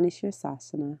 Then Janu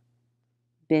Sirsasana.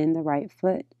 Bend the right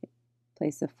foot.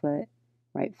 Place the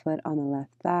right foot on the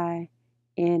left thigh.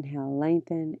 Inhale,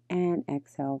 lengthen, and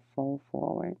exhale, fold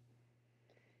forward.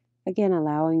 Again,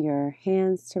 allowing your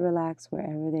hands to relax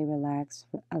wherever they relax,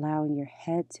 allowing your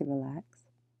head to relax,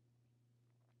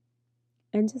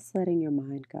 and just letting your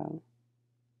mind go.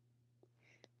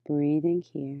 Breathing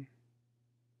here,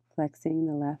 flexing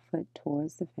the left foot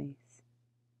towards the face.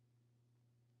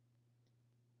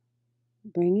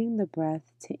 Bringing the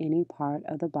breath to any part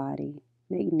of the body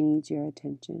that needs your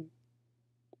attention.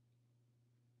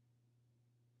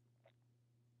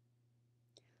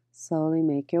 Slowly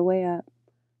make your way up.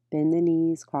 Bend the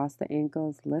knees, cross the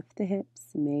ankles, lift the hips,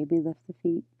 maybe lift the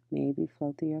feet, maybe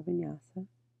flow through your vinyasa.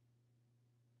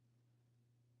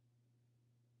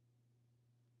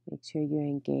 Make sure you're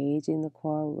engaging the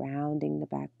core, rounding the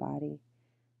back body.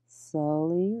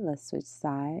 Slowly, let's switch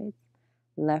sides.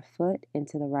 Left foot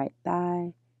into the right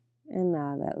thigh, and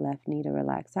allow that left knee to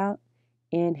relax out.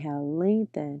 Inhale,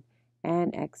 lengthen,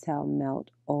 and exhale,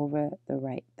 melt over the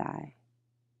right thigh.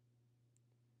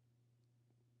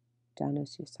 Janu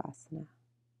Sirsasana.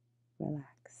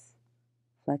 Relax.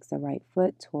 Flex the right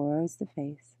foot towards the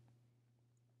face.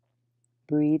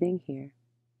 Breathing here.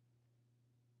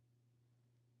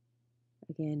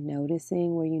 Again,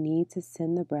 noticing where you need to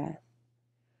send the breath.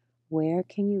 Where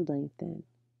can you lengthen?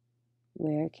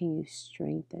 Where can you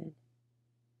strengthen?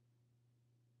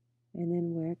 And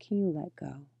then where can you let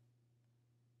go?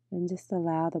 And just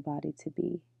allow the body to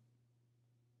be.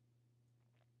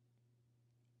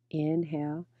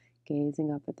 Inhale,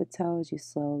 gazing up at the toes, you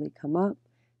slowly come up,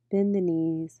 bend the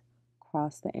knees,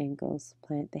 cross the ankles,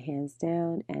 plant the hands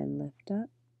down, and lift up.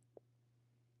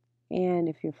 And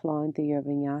if you're flowing through your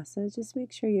vinyasa, just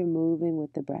make sure you're moving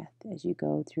with the breath as you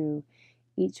go through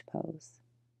each pose.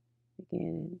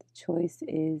 Again, the choice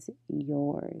is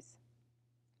yours.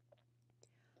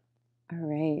 All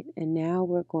right, and now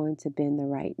we're going to bend the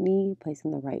right knee,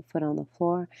 placing the right foot on the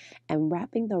floor, and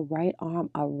wrapping the right arm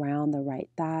around the right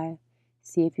thigh.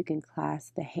 See if you can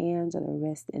clasp the hands or the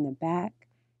wrist in the back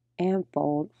and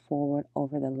fold forward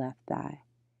over the left thigh.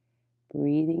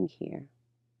 Breathing here.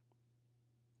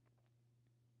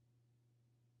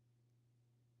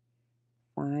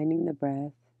 Finding the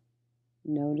breath,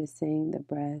 noticing the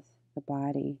breath, the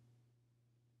body,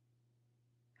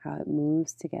 how it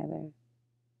moves together.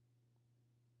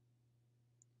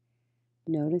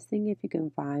 Noticing if you can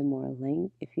find more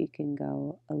length, if you can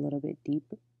go a little bit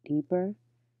deeper.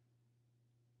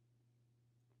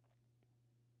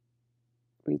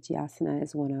 Vrichyasana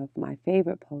is one of my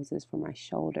favorite poses for my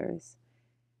shoulders.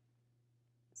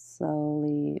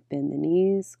 Slowly bend the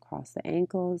knees, cross the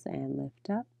ankles, and lift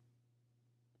up.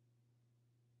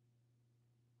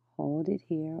 Hold it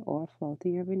here or flow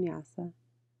through your vinyasa.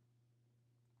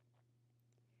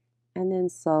 And then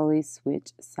slowly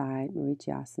switch side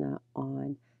Vrichyasana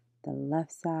on the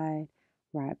left side,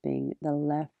 wrapping the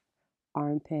left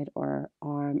armpit or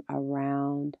arm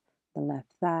around the left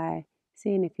thigh,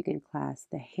 seeing if you can clasp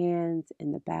the hands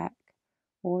in the back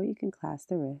or you can clasp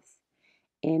the wrists.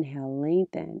 Inhale,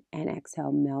 lengthen, and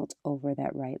exhale, melt over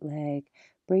that right leg,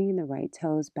 bringing the right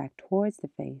toes back towards the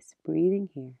face, breathing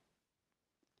here.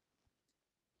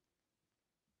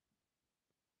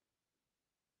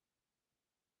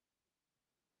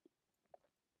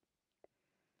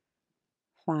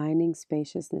 Finding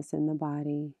spaciousness in the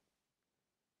body,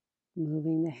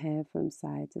 moving the head from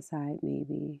side to side,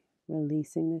 maybe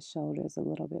releasing the shoulders a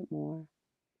little bit more.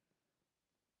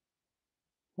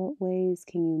 What ways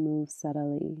can you move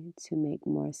subtly to make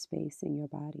more space in your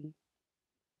body?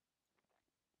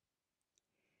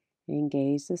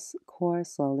 Engage the core,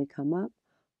 slowly come up,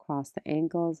 cross the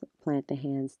ankles, plant the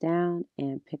hands down,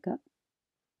 and pick up.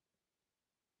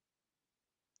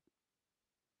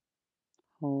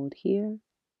 Hold here.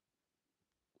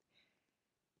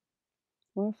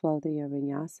 Or flow through your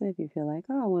vinyasa. If you feel like,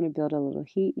 oh, I want to build a little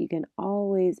heat, you can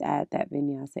always add that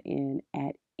vinyasa in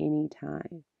at any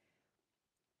time.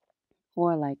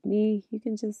 Or like me, you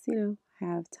can just,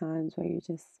 have times where you're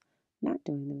just not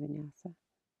doing the vinyasa.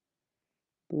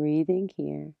 Breathing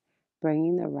here,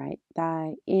 bringing the right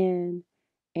thigh in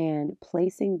and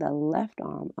placing the left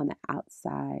arm on the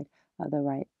outside of the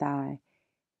right thigh.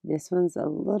 This one's a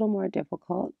little more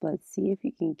difficult, but see if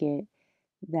you can get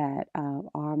that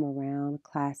arm around,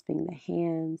 clasping the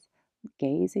hands,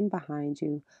 gazing behind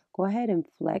you. Go ahead and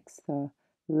flex the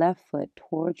left foot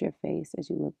towards your face as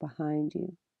you look behind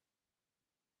you.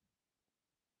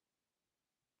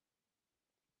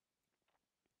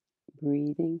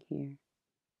 Breathing here.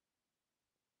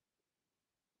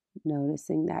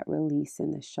 Noticing that release in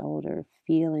the shoulder,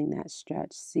 feeling that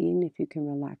stretch, seeing if you can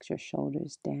relax your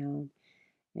shoulders down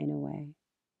and away.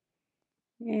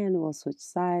 And we'll switch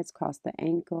sides, cross the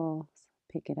ankles,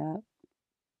 pick it up,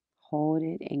 hold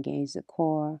it, engage the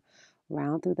core,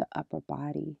 round through the upper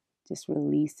body, just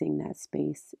releasing that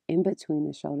space in between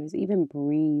the shoulders. Even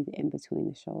breathe in between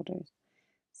the shoulders.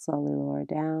 Slowly lower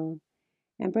down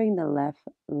and bring the left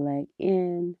leg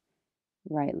in,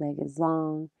 right leg is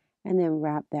long, and then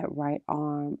wrap that right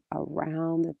arm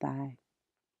around the thigh.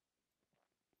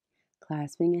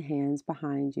 Clasping your hands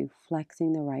behind you,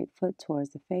 flexing the right foot towards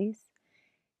the face,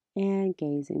 and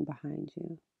gazing behind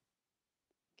you.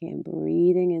 Again,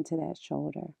 breathing into that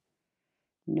shoulder,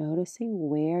 noticing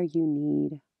where you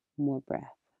need more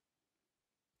breath.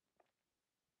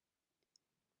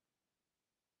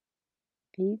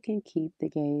 And you can keep the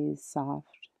gaze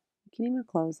soft. You can even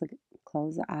close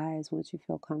the eyes once you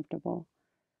feel comfortable.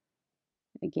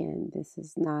 Again, this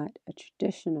is not a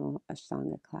traditional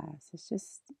Ashtanga class. It's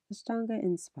just Ashtanga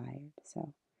inspired.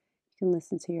 So you can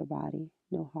listen to your body.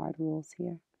 No hard rules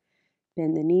here.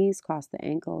 Bend the knees, cross the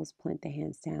ankles, plant the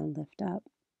hands down, lift up.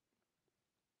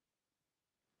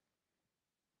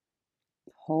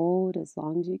 Hold as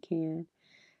long as you can.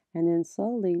 And then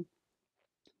slowly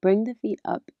bring the feet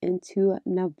up into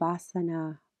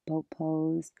Navasana, boat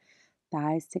pose,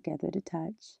 thighs together to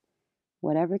touch.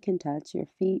 Whatever can touch, your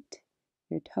feet,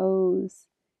 your toes,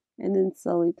 and then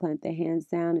slowly plant the hands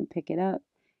down and pick it up.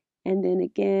 And then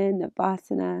again,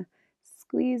 Navasana,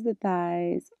 squeeze the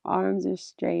thighs, arms are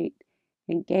straight,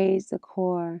 engage the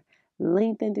core,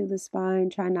 lengthen through the spine.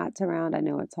 Try not to round. I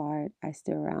know it's hard. I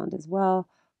still round as well.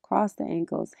 Cross the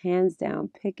ankles, hands down,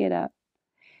 pick it up.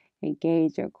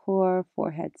 Engage your core,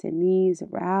 forehead to knees,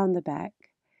 round the back.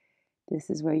 This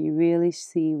is where you really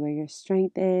see where your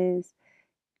strength is.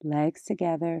 Legs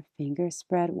together, fingers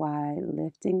spread wide,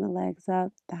 lifting the legs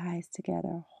up, thighs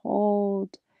together.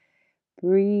 Hold,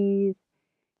 breathe,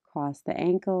 cross the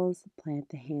ankles, plant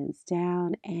the hands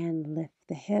down, and lift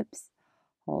the hips.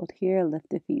 Hold here, lift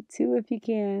the feet too if you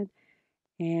can,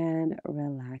 and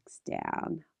relax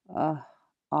down. Oh,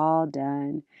 all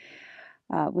done.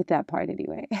 With that part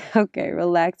anyway. Okay,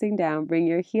 relaxing down, bring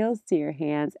your heels to your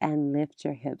hands and lift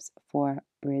your hips for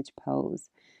bridge pose.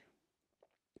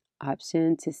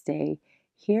 Option to stay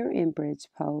here in bridge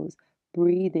pose,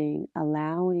 breathing,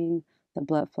 allowing the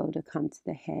blood flow to come to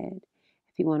the head.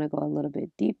 If you want to go a little bit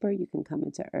deeper, you can come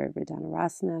into Urdhva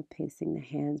Dhanurasana, placing the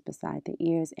hands beside the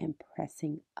ears and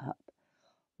pressing up.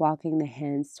 Walking the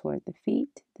hands toward the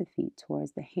feet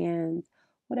towards the hands,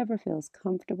 whatever feels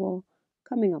comfortable.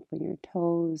 Coming up on your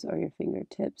toes or your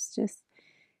fingertips. Just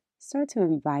start to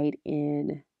invite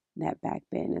in that back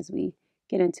bend as we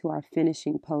get into our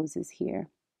finishing poses here.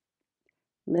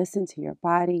 Listen to your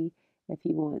body. If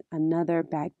you want another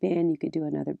back bend, you could do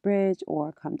another bridge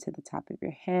or come to the top of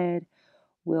your head.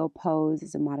 Wheel pose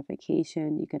is a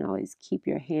modification. You can always keep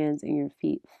your hands and your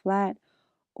feet flat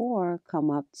or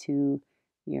come up to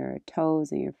your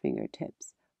toes and your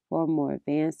fingertips. For a more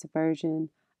advanced version,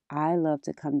 I love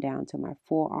to come down to my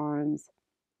forearms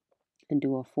and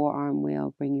do a forearm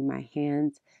wheel, bringing my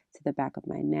hands to the back of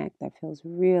my neck. That feels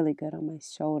really good on my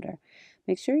shoulder.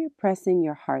 Make sure you're pressing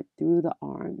your heart through the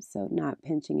arms, so not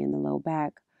pinching in the low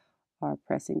back or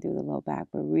pressing through the low back,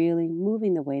 but really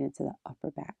moving the weight into the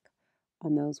upper back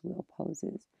on those wheel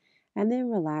poses. And then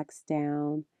relax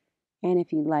down. And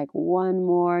if you'd like one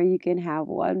more, you can have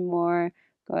one more.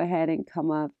 Go ahead and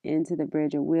come up into the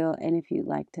bridge or wheel. And if you'd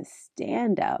like to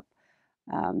stand up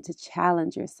to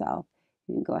challenge yourself,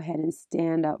 you can go ahead and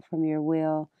stand up from your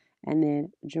wheel and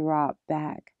then drop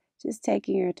back. Just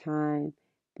taking your time,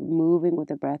 moving with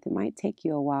the breath. It might take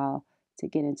you a while to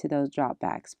get into those drop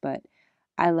backs, but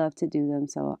I love to do them,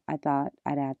 so I thought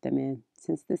I'd add them in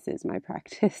since this is my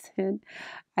practice. And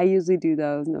I usually do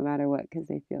those no matter what because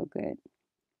they feel good.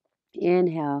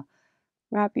 Inhale,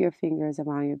 wrap your fingers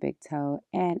around your big toe,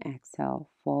 and exhale,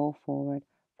 fold forward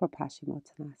for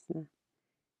Paschimottanasana.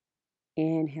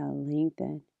 Inhale,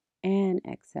 lengthen, and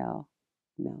exhale,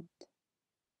 melt.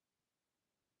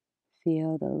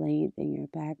 Feel the length in your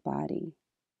back body.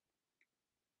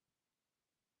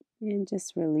 And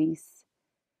just release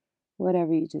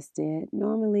whatever you just did.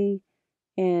 Normally,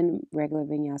 in regular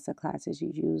vinyasa classes,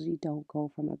 you usually don't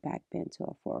go from a back bend to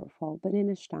a forward fold, but in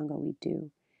Ashtanga, we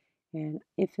do. And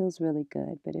it feels really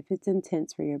good. But if it's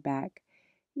intense for your back,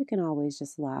 you can always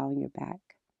just lie on your back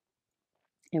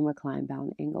and recline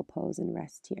bound angle pose and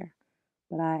rest here.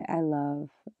 But I love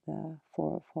the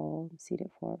forward fold,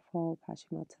 seated forward fold,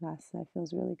 Paschimottanasana. It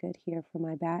feels really good here for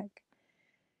my back.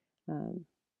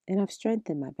 And I've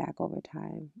strengthened my back over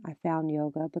time. I found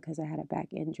yoga because I had a back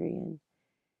injury, and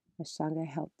Ashtanga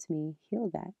helped me heal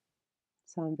that.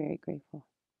 So I'm very grateful.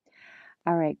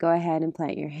 All right, go ahead and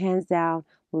plant your hands down.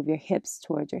 Move your hips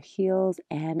towards your heels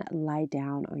and lie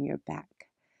down on your back.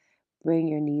 Bring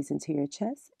your knees into your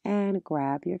chest and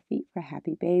grab your feet for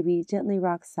happy baby. Gently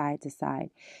rock side to side.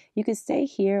 You can stay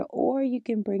here or you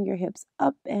can bring your hips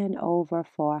up and over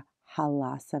for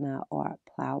halasana or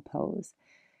plow pose.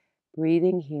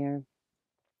 Breathing here.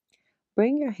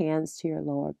 Bring your hands to your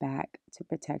lower back to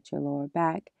protect your lower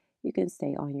back. You can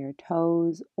stay on your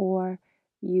toes or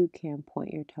you can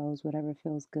point your toes, whatever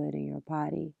feels good in your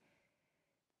body.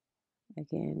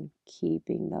 Again,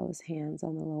 keeping those hands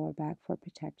on the lower back for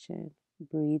protection.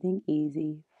 Breathing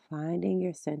easy, finding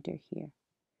your center here.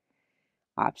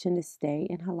 Option to stay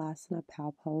in halasana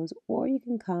plow pose, or you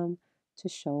can come to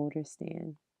shoulder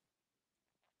stand.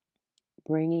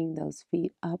 Bringing those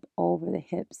feet up over the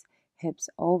hips, hips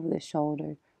over the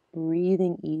shoulder.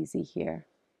 Breathing easy here.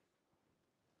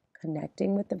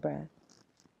 Connecting with the breath.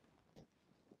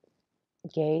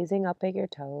 Gazing up at your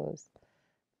toes,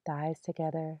 thighs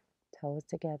together, toes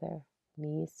together,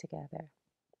 knees together.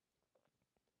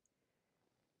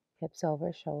 Hips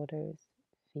over shoulders,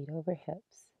 feet over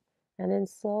hips. And then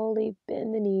slowly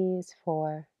bend the knees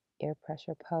for ear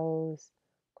pressure pose,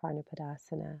 Karna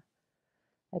Padasana.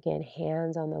 Again,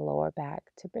 hands on the lower back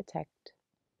to protect.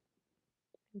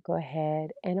 Go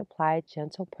ahead and apply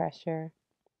gentle pressure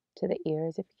to the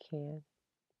ears if you can.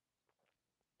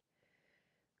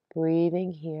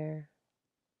 Breathing here.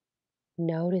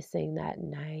 Noticing that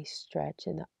nice stretch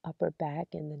in the upper back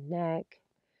and the neck.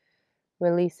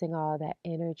 Releasing all that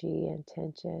energy and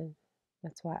tension.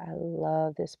 That's why I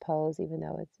love this pose, even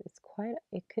though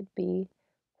it could be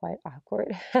quite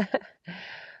awkward,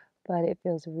 but it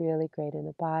feels really great in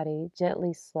the body.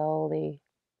 Gently, slowly,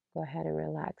 go ahead and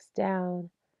relax down.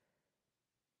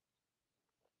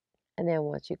 And then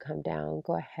once you come down,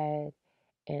 go ahead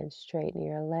and straighten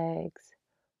your legs,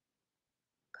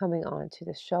 coming onto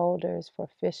the shoulders for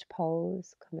fish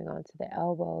pose, coming onto the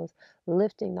elbows,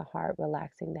 lifting the heart,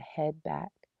 relaxing the head back.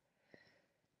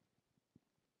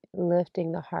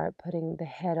 Lifting the heart, putting the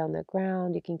head on the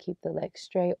ground. You can keep the legs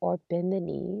straight or bend the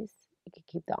knees. You can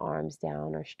keep the arms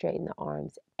down or straighten the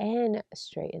arms and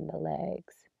straighten the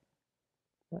legs.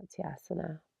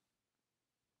 Matsyasana.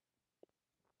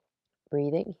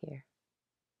 Breathing here.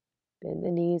 Bend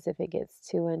the knees if it gets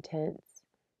too intense.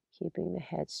 Keeping the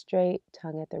head straight,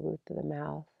 tongue at the roof of the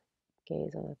mouth,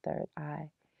 gaze on the third eye.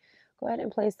 Go ahead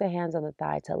and place the hands on the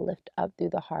thigh to lift up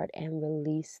through the heart and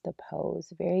release the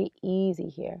pose. Very easy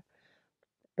here.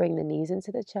 Bring the knees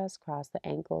into the chest, cross the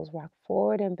ankles, rock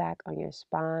forward and back on your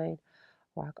spine,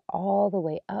 rock all the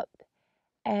way up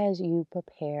as you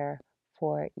prepare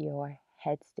for your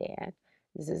headstand.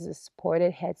 This is a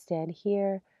supported headstand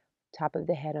here. Top of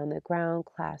the head on the ground,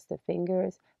 clasp the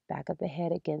fingers, back of the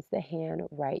head against the hand,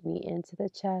 right knee into the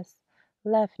chest,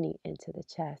 left knee into the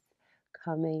chest.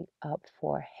 Coming up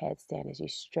for headstand as you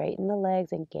straighten the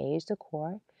legs, engage the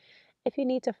core. If you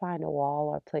need to find a wall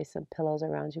or place some pillows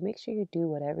around you, make sure you do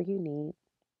whatever you need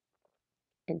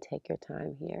and take your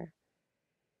time here.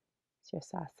 It's your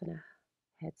sasana,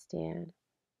 headstand.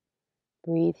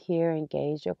 Breathe here,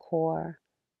 engage your core.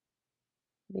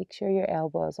 Make sure your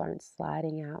elbows aren't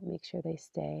sliding out. Make sure they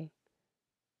stay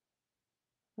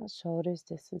about shoulders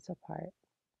distance apart.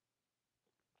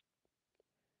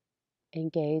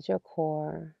 Engage your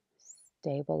core.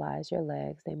 Stabilize your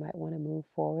legs. They might want to move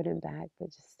forward and back,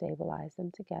 but just stabilize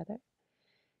them together.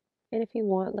 And if you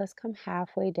want, let's come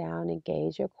halfway down.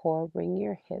 Engage your core. Bring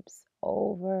your hips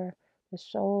over the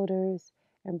shoulders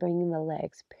and bringing the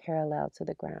legs parallel to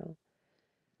the ground.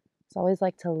 It's always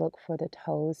like to look for the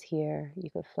toes here. You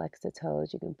can flex the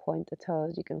toes, you can point the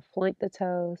toes, you can flank the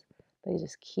toes, but you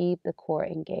just keep the core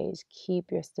engaged.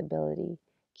 Keep your stability.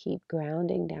 Keep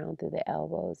grounding down through the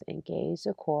elbows. Engage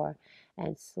the core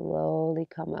and slowly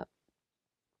come up.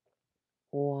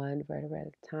 One vertebra at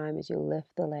a time as you lift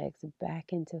the legs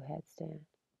back into headstand.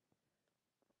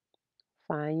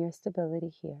 Find your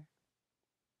stability here.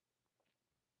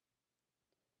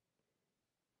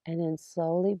 And then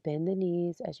slowly bend the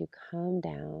knees as you come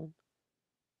down.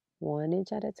 1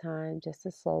 inch at a time, just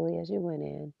as slowly as you went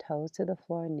in. Toes to the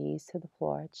floor, knees to the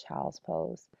floor, child's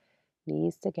pose.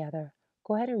 Knees together.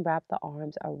 Go ahead and wrap the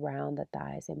arms around the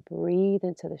thighs and breathe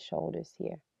into the shoulders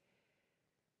here.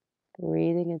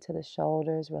 Breathing into the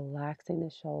shoulders, relaxing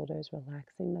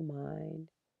the mind.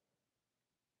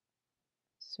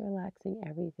 Just relaxing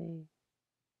everything.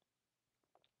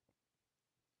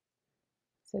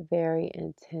 It's a very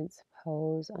intense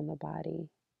pose on the body.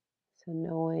 So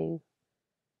knowing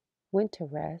when to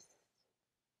rest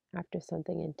after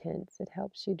something intense, it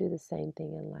helps you do the same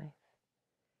thing in life.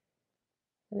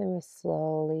 And then we'll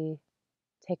slowly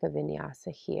take a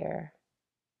vinyasa here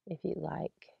if you'd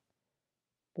like.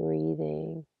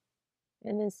 Breathing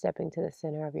and then stepping to the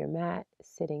center of your mat,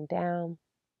 sitting down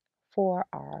for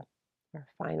our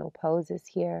final poses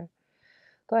here.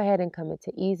 Go ahead and come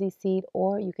into easy seat,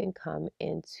 or you can come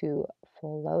into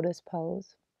full lotus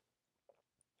pose.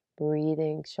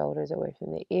 Breathing, shoulders away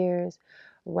from the ears,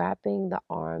 wrapping the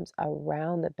arms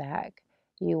around the back.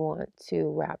 You want to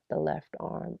wrap the left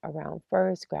arm around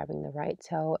first, grabbing the right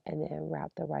toe, and then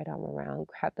wrap the right arm around,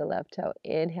 grab the left toe.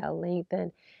 Inhale,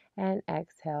 lengthen, and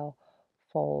exhale,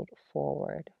 fold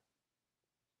forward.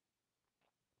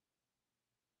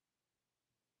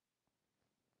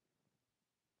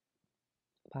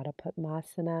 Pada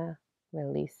Padmasana,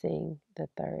 releasing the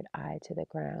third eye to the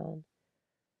ground.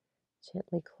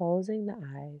 Gently closing the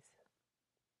eyes,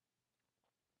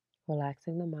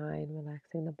 relaxing the mind,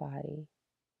 relaxing the body.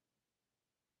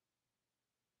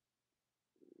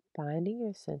 Finding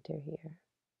your center here.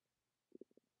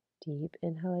 Deep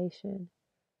inhalation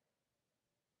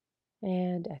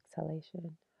and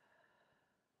exhalation.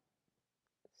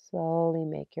 Slowly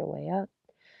make your way up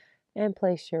and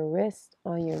place your wrist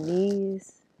on your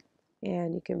knees,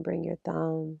 and you can bring your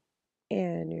thumb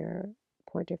and your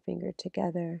pointer finger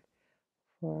together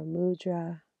for a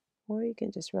mudra, or you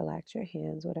can just relax your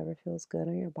hands, whatever feels good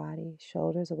on your body.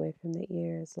 Shoulders away from the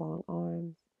ears, long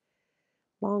arms,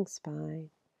 long spine.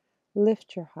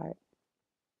 Lift your heart.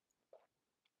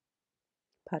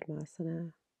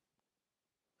 Padmasana,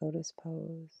 lotus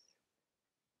pose.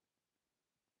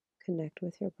 Connect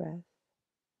with your breath.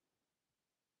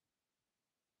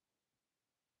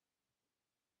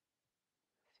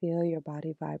 Feel your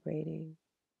body vibrating.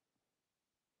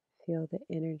 Feel the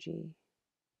energy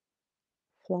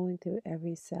flowing through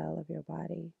every cell of your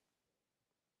body.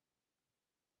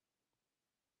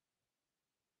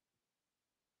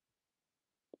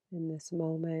 In this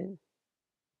moment,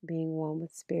 being one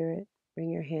with spirit, bring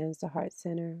your hands to heart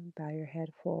center, bow your head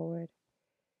forward.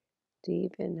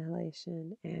 Deep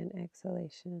inhalation and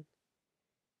exhalation.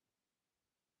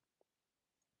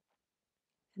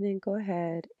 And then go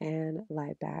ahead and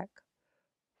lie back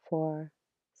for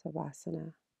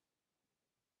Savasana.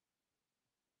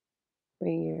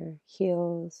 Bring your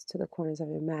heels to the corners of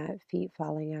your mat, feet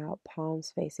falling out,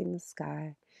 palms facing the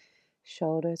sky,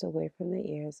 shoulders away from the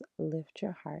ears. Lift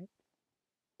your heart.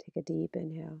 Take a deep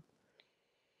inhale.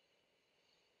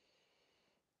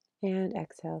 And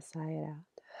exhale, sigh it out.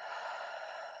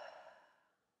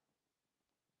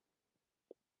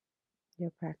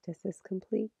 Your practice is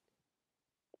complete.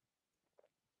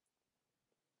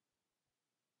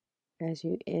 As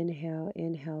you inhale,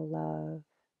 inhale love.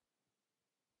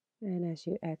 And as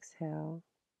you exhale,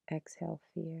 exhale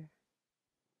fear.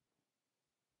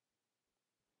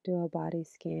 Do a body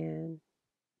scan,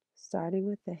 starting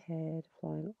with the head,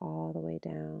 flowing all the way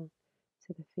down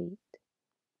to the feet.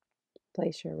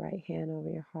 Place your right hand over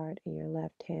your heart and your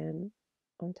left hand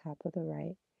on top of the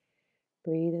right.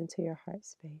 Breathe into your heart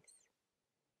space.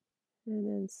 And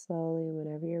then slowly,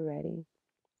 whenever you're ready,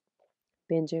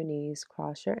 bend your knees,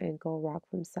 cross your ankle, rock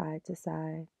from side to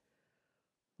side.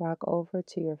 Rock over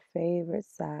to your favorite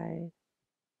side.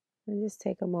 And just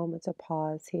take a moment to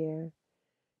pause here,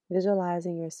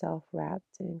 visualizing yourself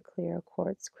wrapped in clear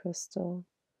quartz crystal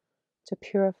to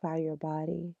purify your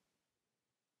body.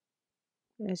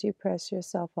 As you press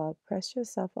yourself up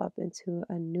into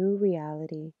a new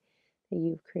reality that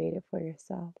you've created for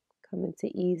yourself. Come into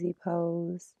easy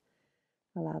pose.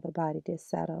 Allow the body to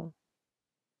settle.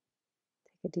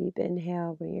 Take a deep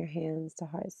inhale, bring your hands to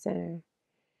heart center.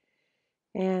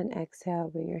 And exhale,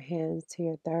 bring your hands to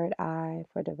your third eye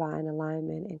for divine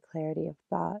alignment and clarity of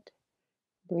thought.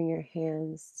 Bring your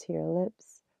hands to your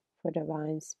lips for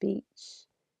divine speech.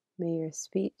 May your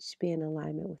speech be in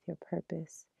alignment with your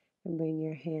purpose. And bring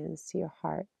your hands to your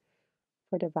heart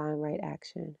for divine right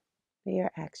action. May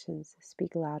your actions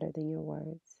speak louder than your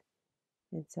words.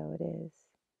 And so it is.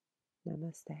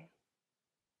 Namaste.